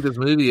felt like this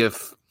movie,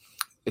 if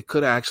it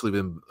could have actually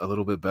been a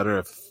little bit better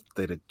if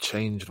they'd have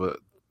changed what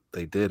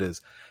they did,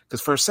 is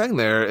because for a second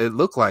there, it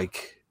looked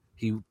like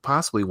he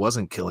possibly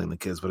wasn't killing the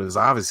kids, but it was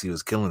obvious he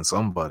was killing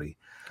somebody.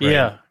 Right?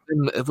 Yeah.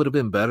 It would have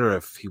been better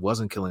if he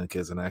wasn't killing the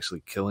kids and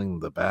actually killing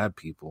the bad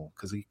people,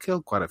 because he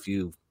killed quite a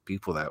few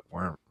people that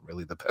weren't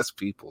really the best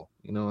people.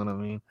 You know what I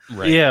mean?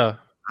 Right. Yeah.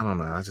 I don't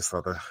know. I just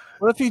thought that.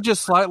 What if he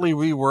just slightly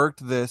reworked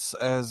this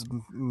as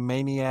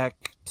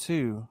Maniac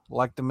 2,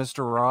 like the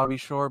Mr. Robbie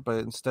short, but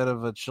instead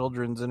of a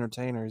children's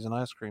entertainer, he's an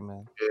ice cream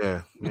man?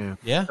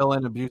 Yeah.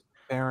 Killing abusive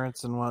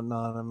parents and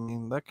whatnot. I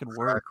mean, that could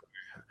work.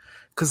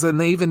 Because then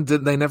they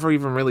never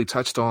even really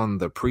touched on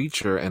the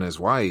preacher and his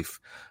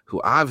wife,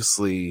 who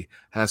obviously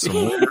has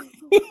some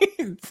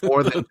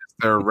more than just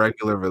their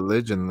regular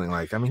religion.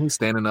 Like, I mean, he's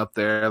standing up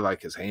there,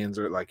 like his hands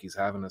are like he's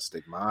having a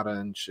stigmata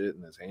and shit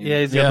in his hands.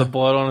 Yeah, he's got the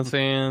blood on his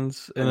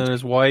hands, and then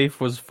his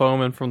wife was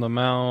foaming from the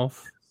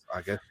mouth.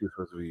 I guess he's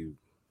supposed to be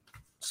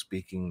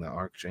speaking the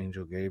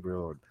Archangel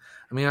Gabriel.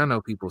 I mean, I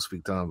know people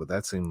speak tongue, but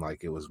that seemed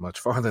like it was much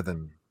farther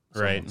than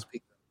right.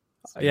 Speaking.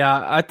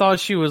 Yeah, I thought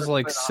she was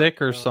like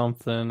sick or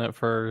something at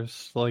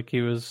first. Like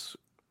he was.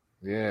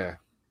 Yeah.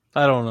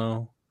 I don't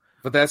know.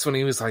 But that's when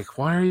he was like,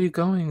 "Why are you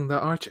going? The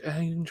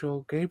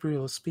Archangel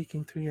Gabriel is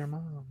speaking through your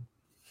mom."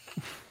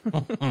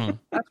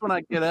 That's when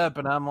I get up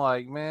and I'm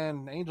like,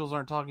 "Man, angels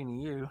aren't talking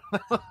to you."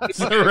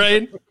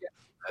 Right?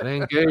 That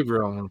ain't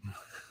Gabriel.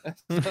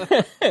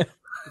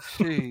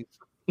 Jeez.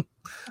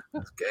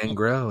 It's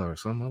Gangrel or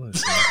some other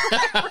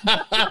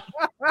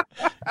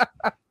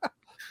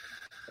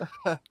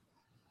thing.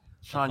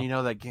 Sean, you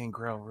know that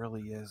Gangrel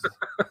really is.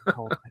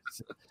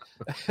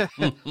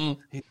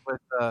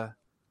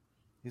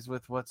 He's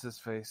with what's his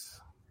face?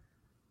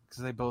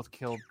 Because they both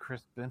killed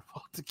Chris Benoit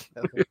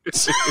together.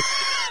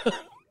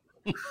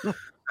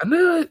 I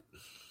knew it.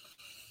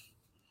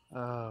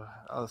 All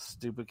the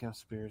stupid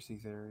conspiracy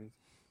theories.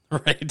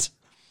 Right.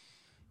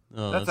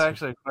 Oh, that's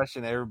actually a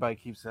question everybody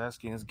keeps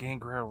asking. Is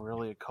Gangrel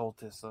really a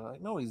cultist?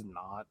 No, he's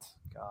not.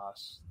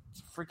 Gosh. It's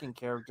a freaking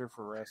character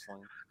for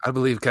wrestling. I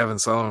believe Kevin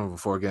Sullivan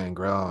before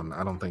Gangrel, and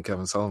I don't think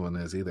Kevin Sullivan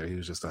is either. He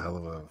was just a hell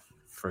of a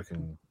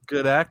freaking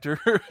good actor.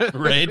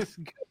 Right.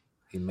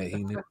 He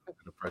knew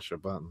to press your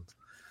buttons.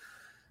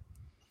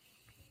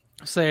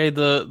 Say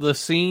the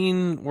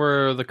scene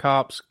where the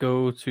cops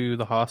go to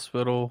the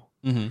hospital,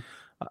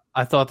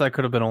 I thought that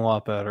could have been a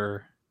lot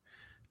better.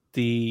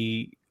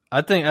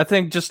 I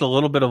think just a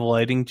little bit of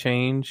lighting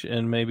change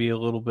and maybe a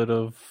little bit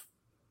of,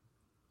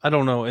 I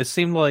don't know. It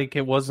seemed like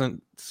it was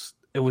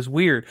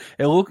weird.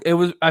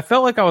 I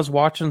felt like I was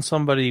watching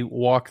somebody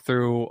walk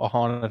through a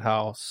haunted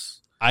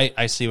house.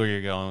 I see where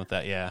you're going with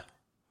that. Yeah.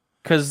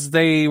 Cause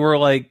they were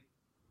like,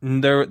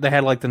 they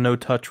had like the no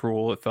touch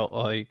rule. It felt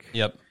like,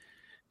 yep.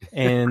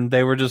 And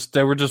they were just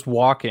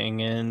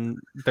walking, and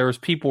there was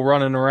people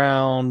running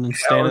around and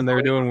standing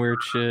there doing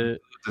weird shit.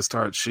 To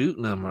start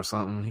shooting them or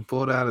something, he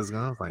pulled out his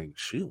gun. I was like,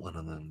 shoot one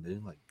of them,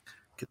 dude! Like,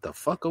 get the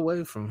fuck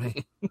away from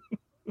me.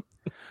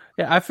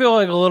 Yeah, I feel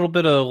like a little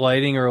bit of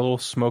lighting or a little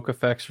smoke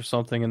effects or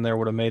something in there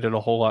would have made it a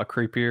whole lot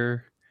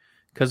creepier,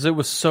 because it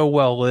was so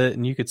well lit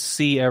and you could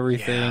see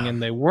everything,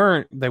 and they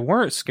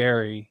weren't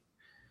scary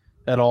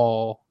at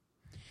all.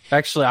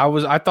 Actually,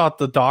 I thought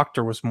the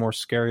doctor was more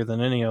scary than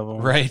any of them.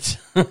 Right.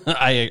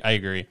 I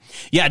agree.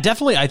 Yeah,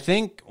 definitely. I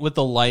think with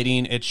the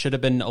lighting, it should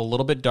have been a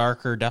little bit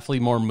darker,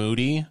 definitely more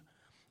moody.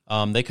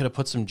 They could have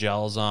put some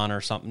gels on or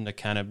something to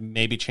kind of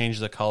maybe change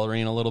the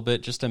coloring a little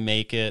bit just to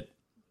make it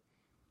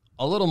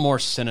a little more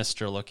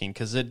sinister looking,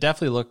 because it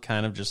definitely looked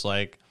kind of just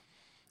like,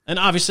 and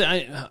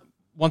obviously,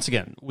 once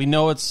again, we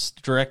know it's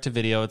direct to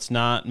video. It's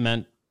not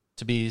meant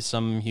to be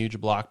some huge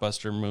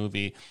blockbuster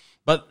movie.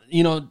 But,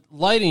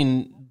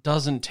 lighting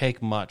doesn't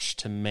take much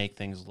to make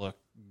things look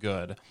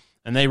good.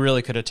 And they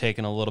really could have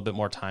taken a little bit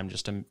more time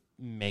just to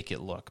make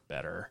it look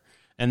better.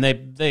 And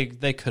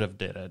they could have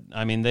did it.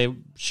 I mean, they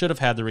should have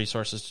had the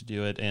resources to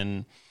do it.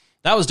 And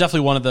that was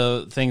definitely one of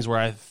the things where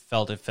I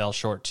felt it fell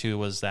short, too,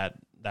 was that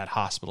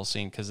hospital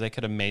scene. Because they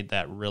could have made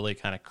that really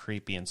kind of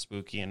creepy and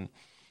spooky. And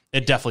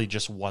it definitely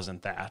just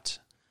wasn't that.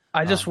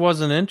 I just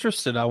wasn't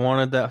interested. I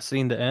wanted that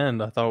scene to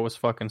end. I thought it was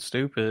fucking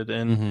stupid.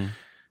 And...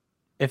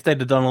 if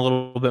they'd have done a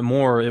little bit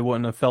more, it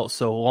wouldn't have felt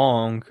so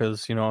long,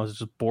 because, I was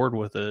just bored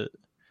with it.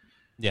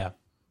 Yeah.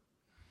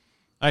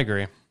 I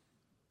agree.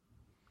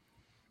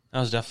 That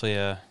was definitely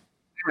a...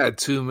 They had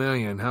 $2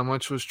 million. How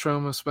much was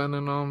Troma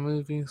spending on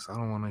movies? I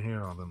don't want to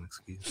hear all them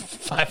excuses.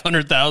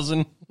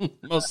 500,000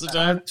 most of the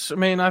time. I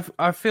mean,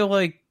 I feel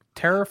like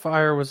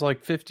Terrifier was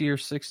like 50 or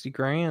 60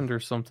 grand or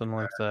something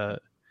like that.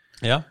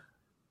 Yeah.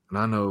 And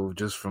I know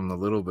just from the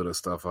little bit of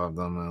stuff I've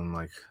done, man,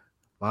 like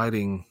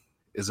lighting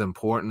is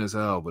important as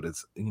hell, but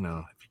it's, if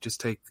you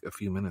just take a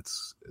few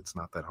minutes, it's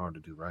not that hard to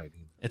do right.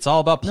 It's all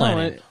about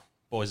planning,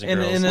 boys and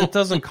girls. And it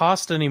doesn't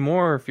cost any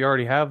more if you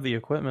already have the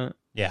equipment.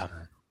 Yeah.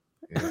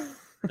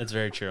 That's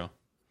very true.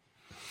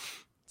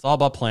 It's all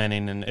about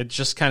planning, and it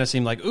just kind of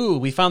seemed like, ooh,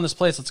 we found this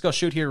place, let's go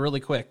shoot here really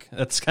quick.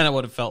 That's kind of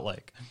what it felt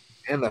like.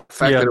 And the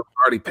fact that it was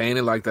already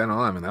painted like that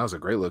I mean, that was a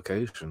great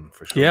location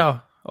for sure.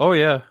 Yeah. Oh,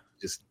 yeah.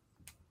 Just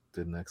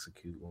didn't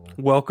execute well.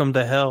 Welcome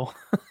to hell.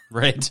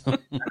 Right. I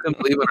couldn't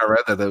believe when I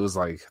read that it was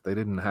like they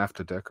didn't have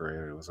to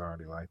decorate it. It was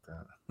already like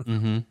that.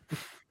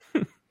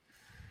 Mm-hmm.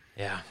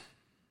 Yeah.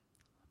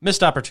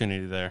 Missed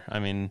opportunity there. I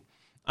mean,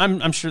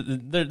 I'm sure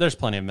there's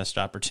plenty of missed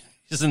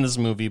opportunities in this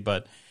movie,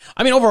 but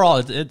I mean, overall,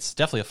 it's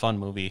definitely a fun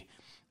movie.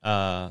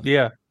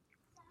 Yeah.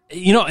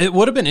 It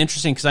would have been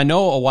interesting, because I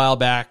know a while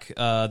back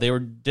they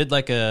did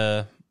like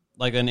an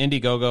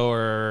Indiegogo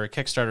or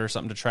Kickstarter or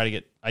something to try to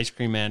get Ice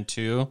Cream Man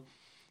 2.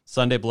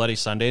 Sunday Bloody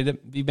Sunday to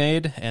be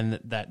made, and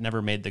that never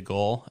made the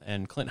goal,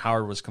 and Clint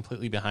Howard was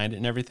completely behind it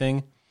and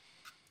everything.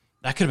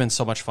 That could have been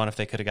so much fun if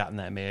they could have gotten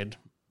that made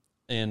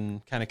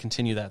and kind of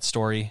continue that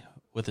story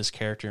with his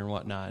character and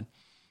whatnot.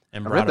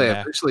 And I read they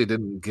officially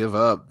didn't give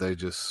up. They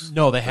just...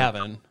 No, they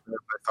haven't. They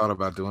thought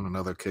about doing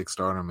another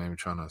Kickstarter, maybe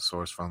trying to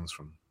source funds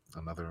from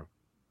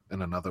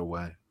another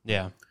way.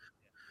 Yeah.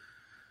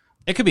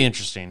 It could be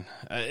interesting.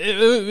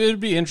 It would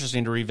be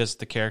interesting to revisit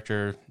the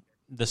character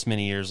this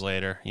many years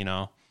later,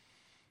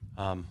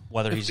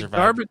 whether he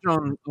survived. Garbage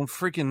on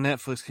freaking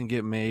Netflix can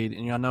get made,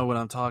 and y'all know what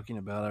I'm talking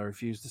about. I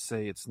refuse to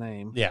say its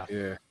name. Yeah.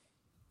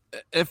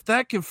 If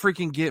that can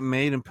freaking get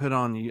made and put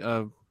on,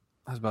 I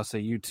was about to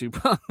say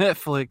YouTube, on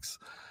Netflix,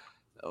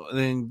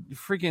 then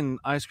freaking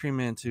Ice Cream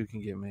Man 2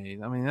 can get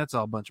made. I mean, that's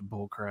all a bunch of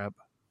bull crap.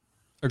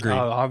 Agreed.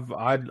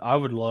 I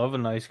would love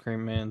an Ice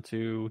Cream Man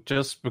 2,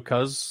 just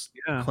because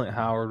Clint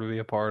Howard would be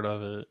a part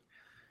of it.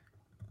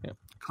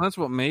 Clint's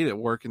what made it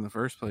work in the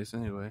first place,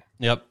 anyway.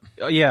 Yep.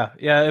 Yeah.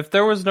 If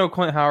there was no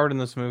Clint Howard in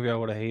this movie, I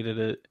would have hated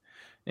it.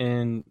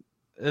 And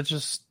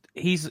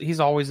he's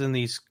always in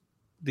these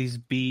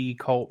B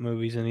cult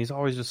movies, and he's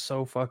always just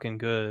so fucking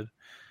good.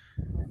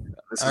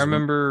 I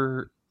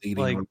remember,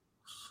 like,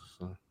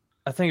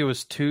 I think it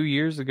was 2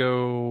 years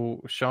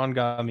ago, Sean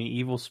got me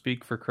Evil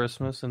Speak for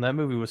Christmas, and that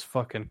movie was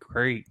fucking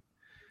great.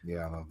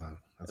 Yeah, I love that.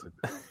 That's a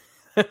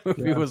That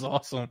movie was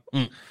awesome.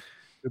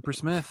 Cooper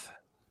Smith.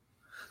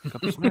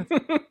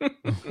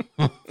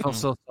 Felt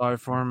so sorry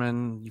for him,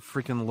 and you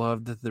freaking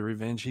loved the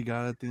revenge he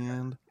got at the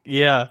end.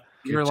 Yeah.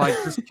 You're like,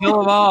 just kill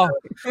them all.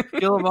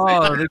 Kill them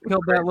all. They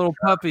killed that little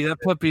puppy.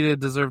 That puppy didn't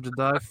deserve to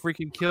die.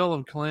 Freaking kill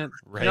him, Clint.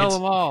 Right. Kill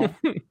them all.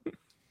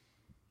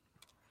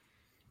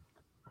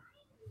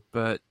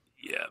 But,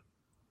 yeah.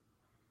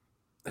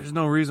 There's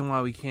no reason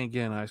why we can't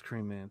get an Ice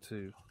Cream Man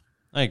 2.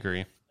 I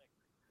agree.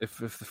 If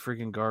the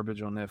freaking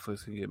garbage on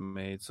Netflix can get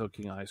made, so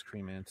can Ice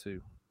Cream Man 2.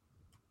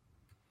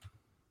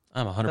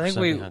 I'm 100%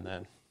 behind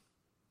that.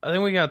 I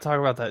think we got to talk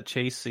about that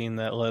chase scene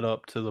that led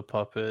up to the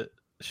puppet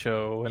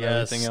show and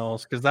everything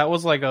else, because that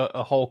was like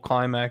a whole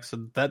climax.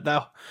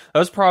 That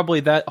was probably,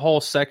 that whole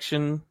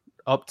section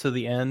up to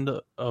the end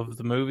of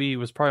the movie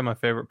was probably my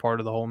favorite part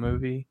of the whole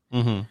movie.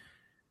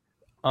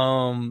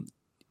 Mm-hmm.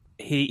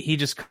 He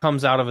just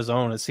comes out of his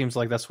own. It seems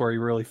like that's where he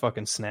really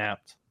fucking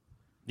snapped.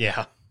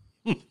 Yeah.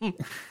 Because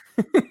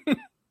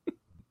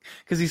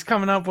he's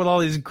coming up with all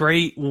these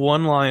great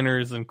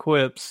one-liners and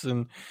quips,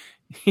 and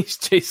he's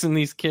chasing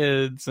these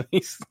kids, and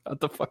he's got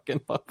the fucking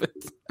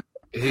puppets.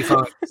 He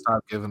finally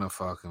stopped giving a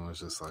fuck and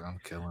was just like, I'm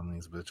killing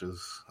these bitches.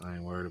 I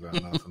ain't worried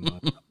about nothing.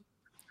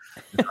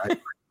 It's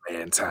like,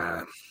 man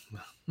time.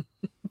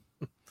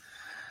 Of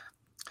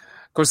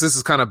course, this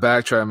is kind of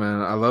backtrack,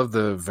 man. I love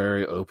the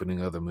very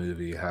opening of the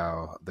movie,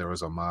 how there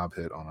was a mob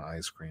hit on an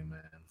Ice Cream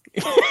Man.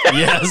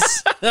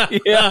 Yes.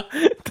 Yeah,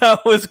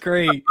 that was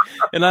great.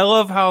 And I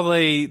love how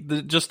they,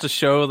 just to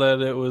show that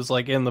it was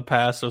like in the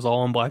past, it was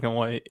all in black and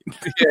white.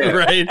 Yeah.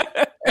 Right.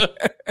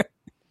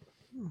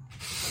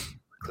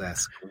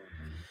 Classic.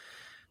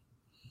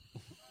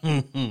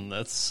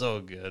 That's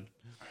so good.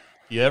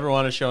 If you ever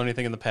want to show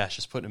anything in the past,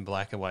 just put it in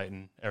black and white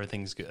and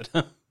everything's good.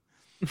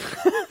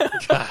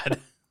 God.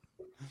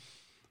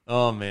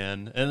 Oh,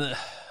 man. And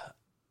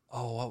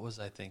what was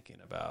I thinking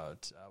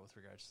about with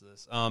regards to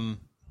this?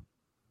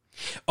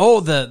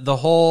 The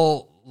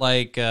whole,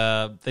 like,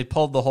 they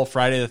pulled the whole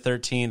Friday the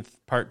 13th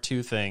part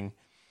 2 thing.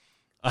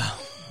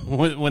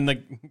 When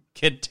the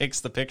kid takes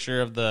the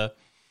picture of the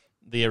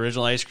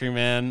original Ice Cream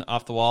Man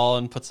off the wall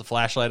and puts the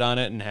flashlight on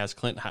it and has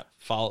Clint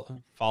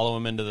follow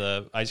him into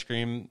the ice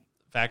cream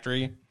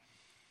factory.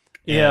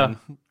 Yeah. And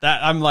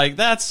that, I'm like,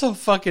 that's so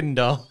fucking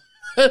dumb.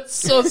 That's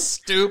so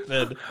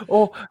stupid.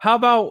 Oh, how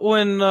about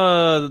when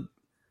I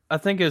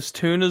think it's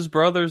Tuna's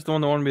brother's the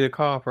one that wanted to be the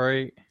cop,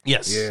 right?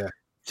 Yes. Yeah.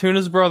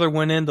 Tuna's brother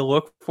went in to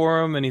look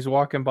for him, and he's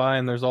walking by,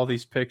 and there's all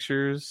these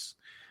pictures.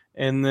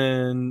 And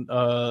then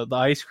the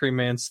Ice Cream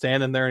Man's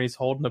standing there, and he's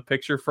holding a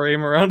picture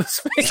frame around his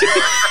face.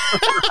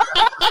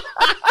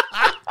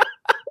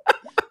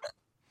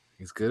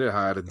 He's good at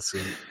hide and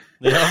seek.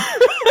 Yeah.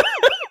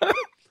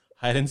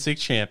 Hide and seek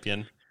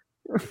champion.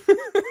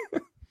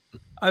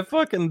 I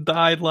fucking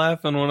died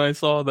laughing when I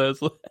saw this.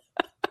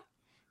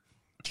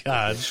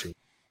 God.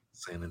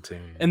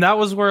 Sanitarium. And that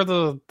was where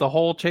the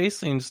whole chase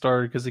scene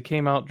started, because he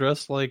came out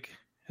dressed like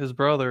his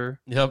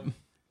brother. Yep.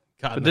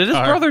 But did his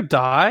brother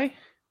die?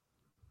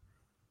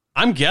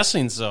 I'm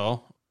guessing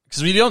so,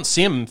 because we don't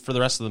see him for the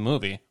rest of the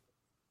movie.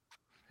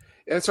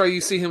 That's why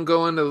you see him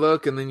go in to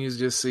look, and then you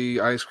just see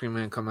Ice Cream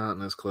Man come out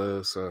in his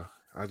clothes. So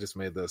I just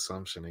made the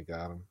assumption he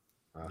got him.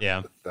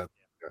 Yeah.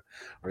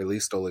 Or at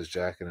least stole his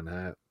jacket and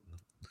hat.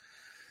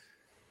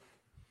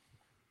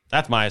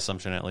 That's my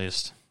assumption, at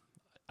least.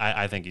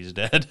 I think he's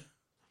dead.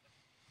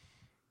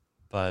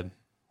 But,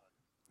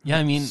 yeah,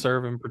 I mean...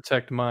 Serve and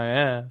protect my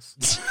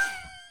ass.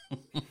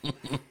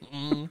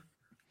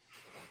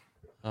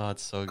 Oh,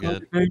 it's so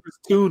good. His name is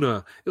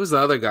Tuna. It was the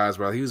other guys,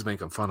 bro. He was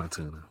making fun of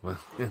Tuna. Well,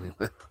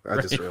 anyway,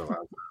 I just realized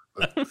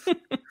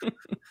that.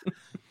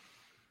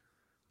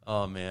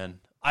 Oh, man.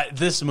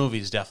 This movie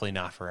is definitely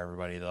not for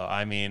everybody, though.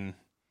 I mean,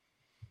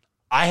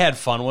 I had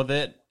fun with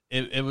it.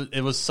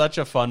 It was such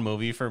a fun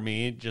movie for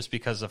me just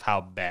because of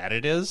how bad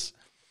it is.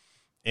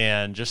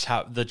 And just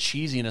how the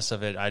cheesiness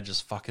of it, I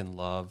just fucking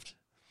loved.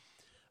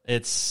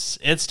 It's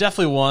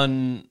definitely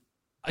one,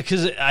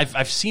 because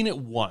I've seen it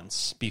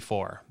once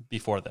before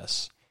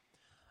this,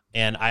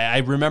 and I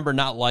remember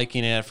not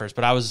liking it at first,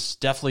 but I was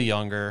definitely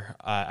younger.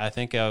 I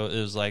think it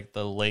was like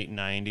the late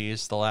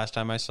 90s the last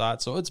time I saw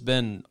it, so it's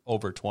been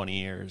over 20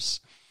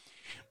 years.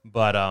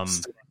 But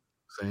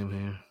same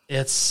here.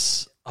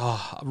 It's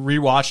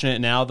rewatching it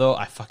now though,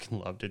 I fucking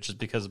loved it just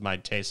because my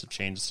tastes have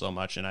changed so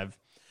much, and I've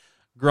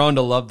grown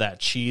to love that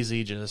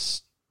cheesy,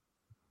 just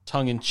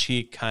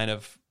tongue-in-cheek kind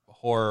of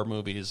horror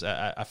movies.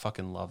 I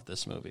fucking love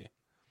this movie.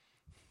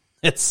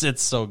 It's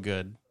so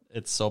good.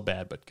 It's so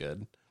bad but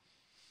good.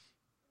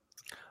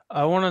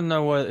 I want to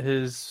know what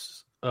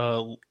his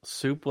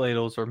soup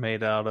ladles are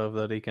made out of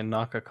that he can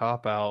knock a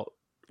cop out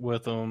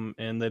with them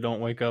and they don't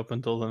wake up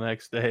until the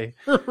next day.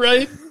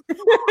 Right?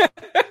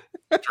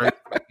 Straight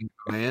fucking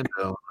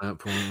commando at that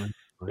point.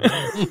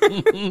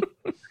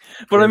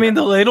 But I mean,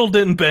 the ladle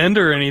didn't bend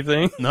or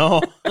anything.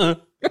 No.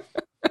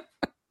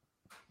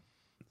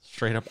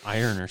 Straight up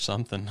iron or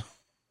something.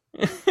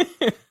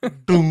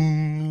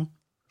 Boom.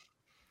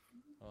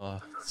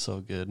 Oh, so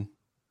good.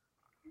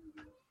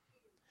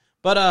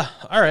 But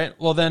all right.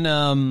 Well then,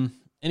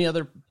 any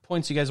other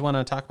points you guys want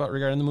to talk about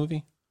regarding the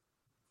movie?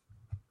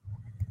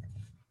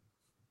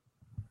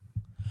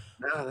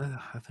 No,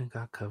 I think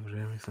I covered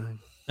everything.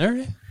 All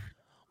right.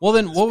 Well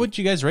then, what would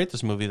you guys rate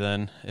this movie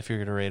then, if you're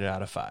going to rate it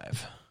out of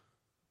 5?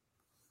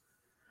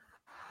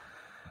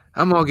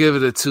 I'm gonna give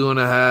it a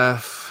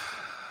 2.5.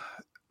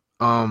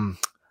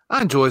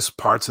 I enjoy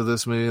parts of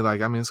this movie.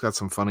 Like, I mean, it's got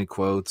some funny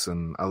quotes,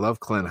 and I love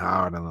Clint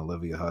Howard and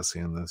Olivia Hussey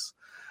in this.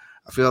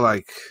 I feel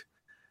like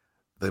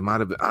they might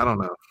have been, I don't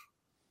know.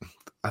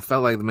 I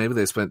felt like maybe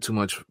they spent too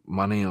much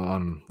money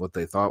on what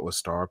they thought was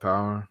star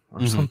power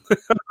or something.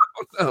 I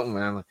don't know,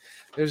 man. Like,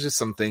 there's just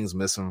some things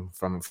missing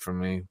from it for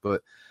me.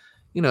 But,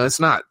 you know, it's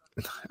not,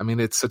 I mean,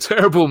 it's a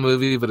terrible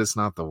movie, but it's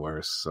not the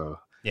worst. So,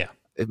 yeah.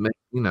 It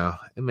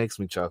makes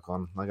me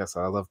chuckle. Like I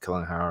said, I love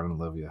Clint Howard and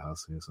Olivia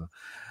Hussey, so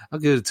I'll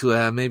give it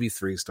 2.5, maybe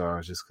 3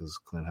 stars, just because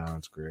Clint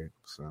Howard's great.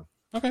 So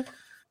okay,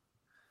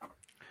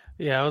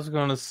 yeah, I was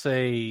gonna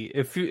say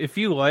if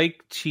you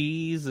like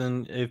cheese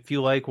and if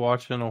you like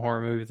watching a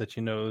horror movie that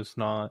you know is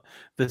not,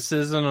 this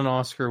isn't an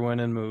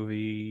Oscar-winning movie.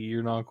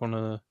 You're not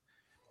gonna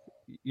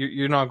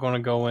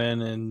go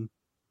in and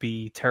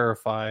be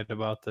terrified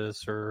about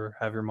this or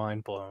have your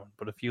mind blown.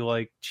 But if you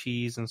like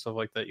cheese and stuff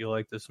like that, you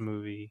like this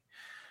movie.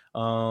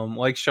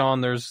 Like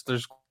Sean, there's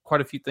quite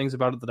a few things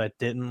about it that I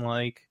didn't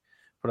like,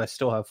 but I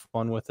still have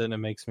fun with it and it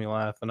makes me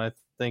laugh. And I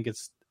think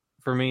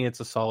for me, it's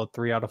a solid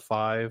 3 out of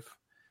 5.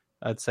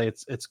 I'd say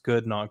it's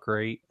good, not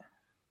great.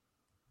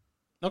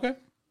 Okay.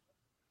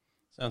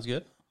 Sounds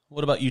good.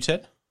 What about you,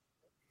 Ted?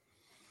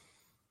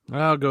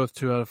 I'll go with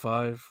 2 out of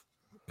 5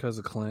 because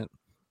of Clint.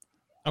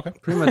 Okay.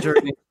 Pretty much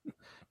everything.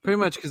 Pretty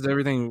much because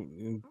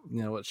everything,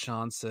 what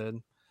Sean said.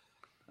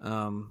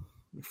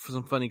 For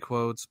some funny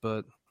quotes,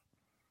 but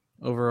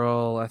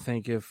overall, I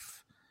think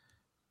if,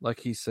 like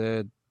he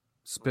said,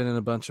 spending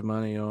a bunch of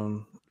money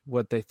on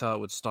what they thought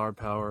was star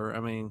power, I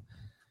mean,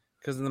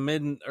 because in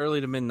the early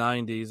to mid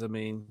 90s, I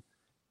mean,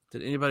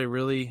 did anybody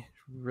really,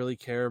 really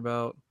care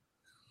about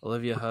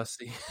Olivia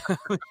Hussey?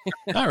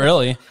 Not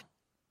really.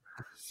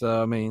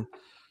 So, I mean,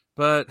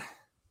 but,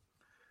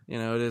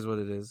 it is what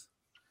it is.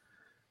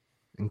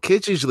 And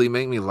kids usually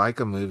make me like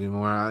a movie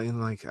more. I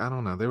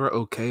don't know. They were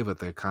okay, but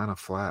they're kind of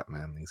flat,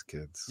 man, these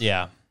kids.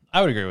 Yeah,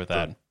 I would agree with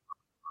that.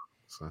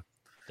 So.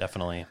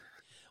 Definitely.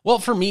 Well,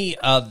 for me,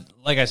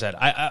 like I said,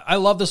 I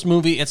love this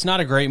movie. It's not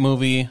a great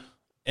movie,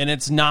 and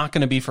it's not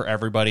going to be for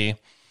everybody.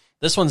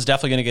 This one's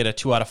definitely going to get a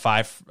 2 out of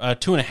 5,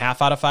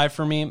 2.5 out of 5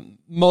 for me,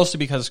 mostly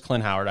because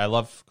Clint Howard. I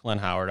love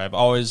Clint Howard. I've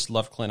always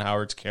loved Clint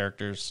Howard's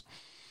characters.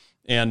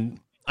 And,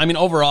 I mean,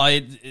 overall,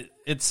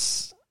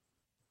 it's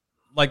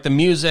like the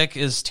music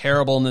is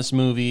terrible in this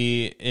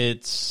movie.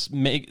 It's,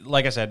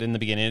 like I said in the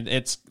beginning,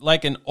 it's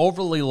like an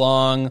overly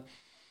long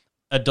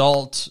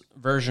adult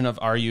version of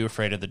Are You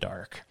Afraid of the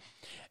Dark?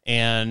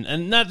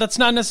 And that's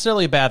not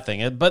necessarily a bad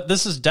thing, but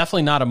this is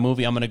definitely not a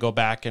movie I'm going to go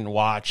back and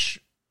watch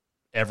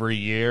every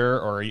year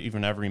or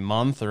even every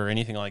month or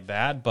anything like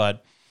that.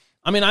 But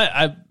I mean,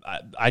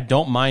 I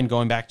don't mind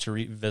going back to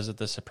revisit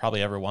this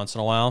probably every once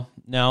in a while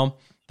now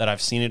that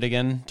I've seen it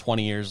again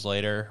 20 years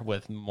later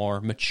with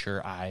more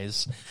mature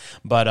eyes.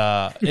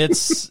 But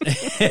it's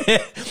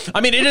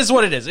I mean, it is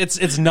what it is.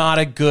 It's not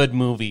a good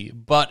movie,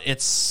 but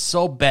it's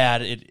so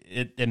bad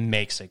it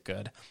makes it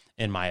good,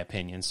 in my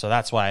opinion. So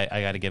that's why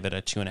I got to give it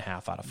a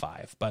 2.5 out of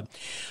 5. But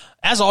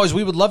as always,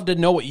 we would love to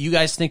know what you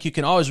guys think. You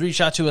can always reach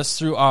out to us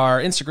through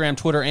our Instagram,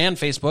 Twitter, and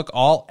Facebook,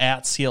 all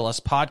at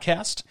CLS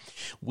Podcast.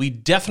 We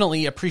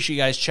definitely appreciate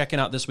you guys checking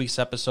out this week's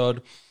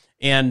episode.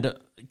 And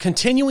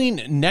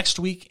continuing next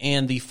week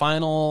and the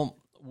final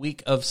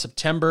week of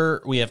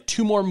September, we have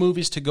 2 more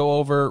movies to go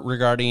over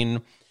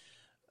regarding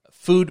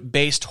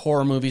food-based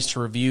horror movies to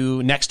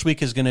review. Next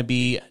week is going to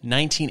be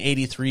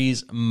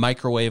 1983's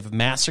Microwave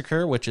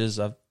Massacre, which is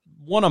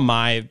one of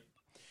my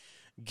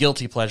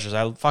guilty pleasures.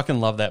 I fucking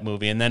love that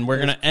movie. And then we're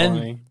going to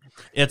end.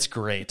 It's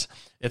great.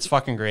 It's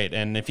fucking great.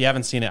 And if you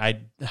haven't seen it,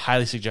 I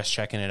highly suggest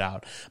checking it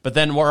out. But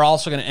then we're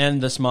also going to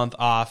end this month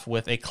off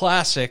with a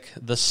classic,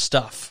 The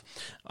Stuff.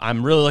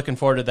 I'm really looking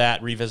forward to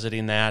that,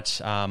 revisiting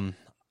that.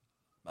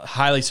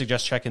 Highly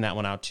suggest checking that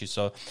one out too.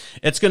 So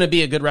it's going to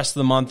be a good rest of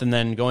the month. And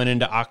then going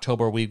into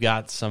October, we've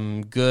got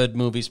some good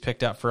movies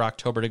picked up for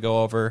October to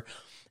go over.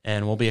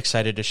 And we'll be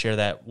excited to share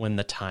that when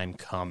the time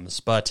comes.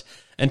 But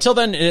until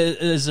then,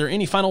 is there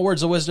any final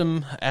words of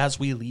wisdom as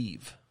we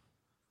leave?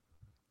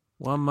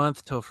 1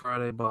 month till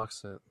Friday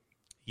box set.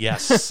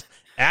 Yes.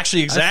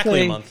 Actually,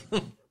 exactly a month.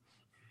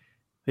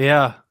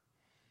 Yeah.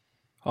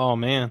 Oh,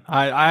 man.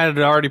 I had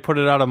already put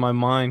it out of my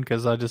mind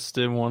because I just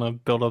didn't want to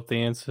build up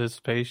the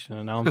anticipation.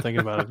 And now I'm thinking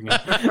about it again.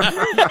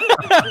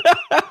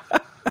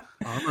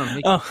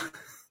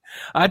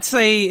 I'd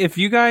say if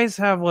you guys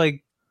have,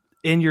 like,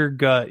 in your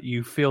gut,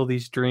 you feel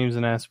these dreams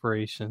and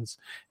aspirations,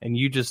 and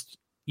you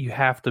you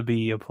have to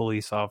be a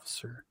police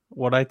officer.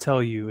 What I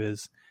tell you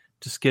is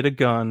just get a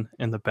gun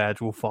and the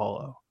badge will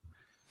follow.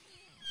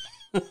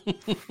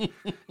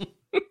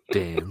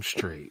 Damn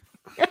straight.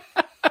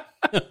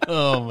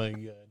 Oh my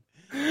god.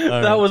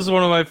 That was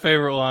one of my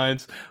favorite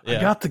lines. Yeah.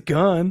 I got the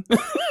gun.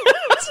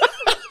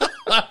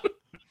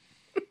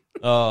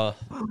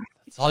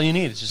 That's all you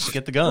need is just to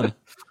get the gun.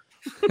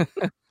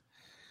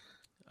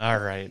 All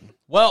right.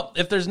 Well,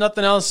 if there's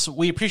nothing else,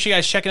 we appreciate you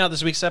guys checking out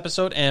this week's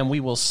episode, and we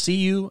will see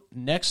you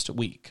next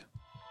week.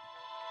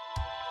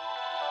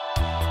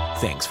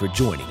 Thanks for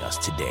joining us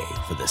today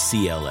for the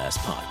CLS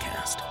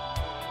Podcast.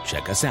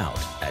 Check us out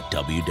at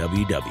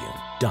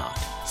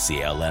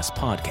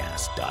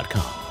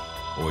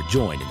www.clspodcast.com or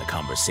join in the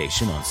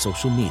conversation on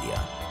social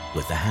media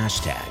with the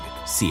hashtag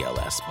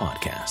CLS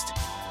Podcast.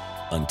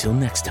 Until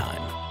next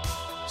time,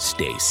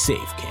 stay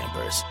safe,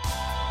 campers.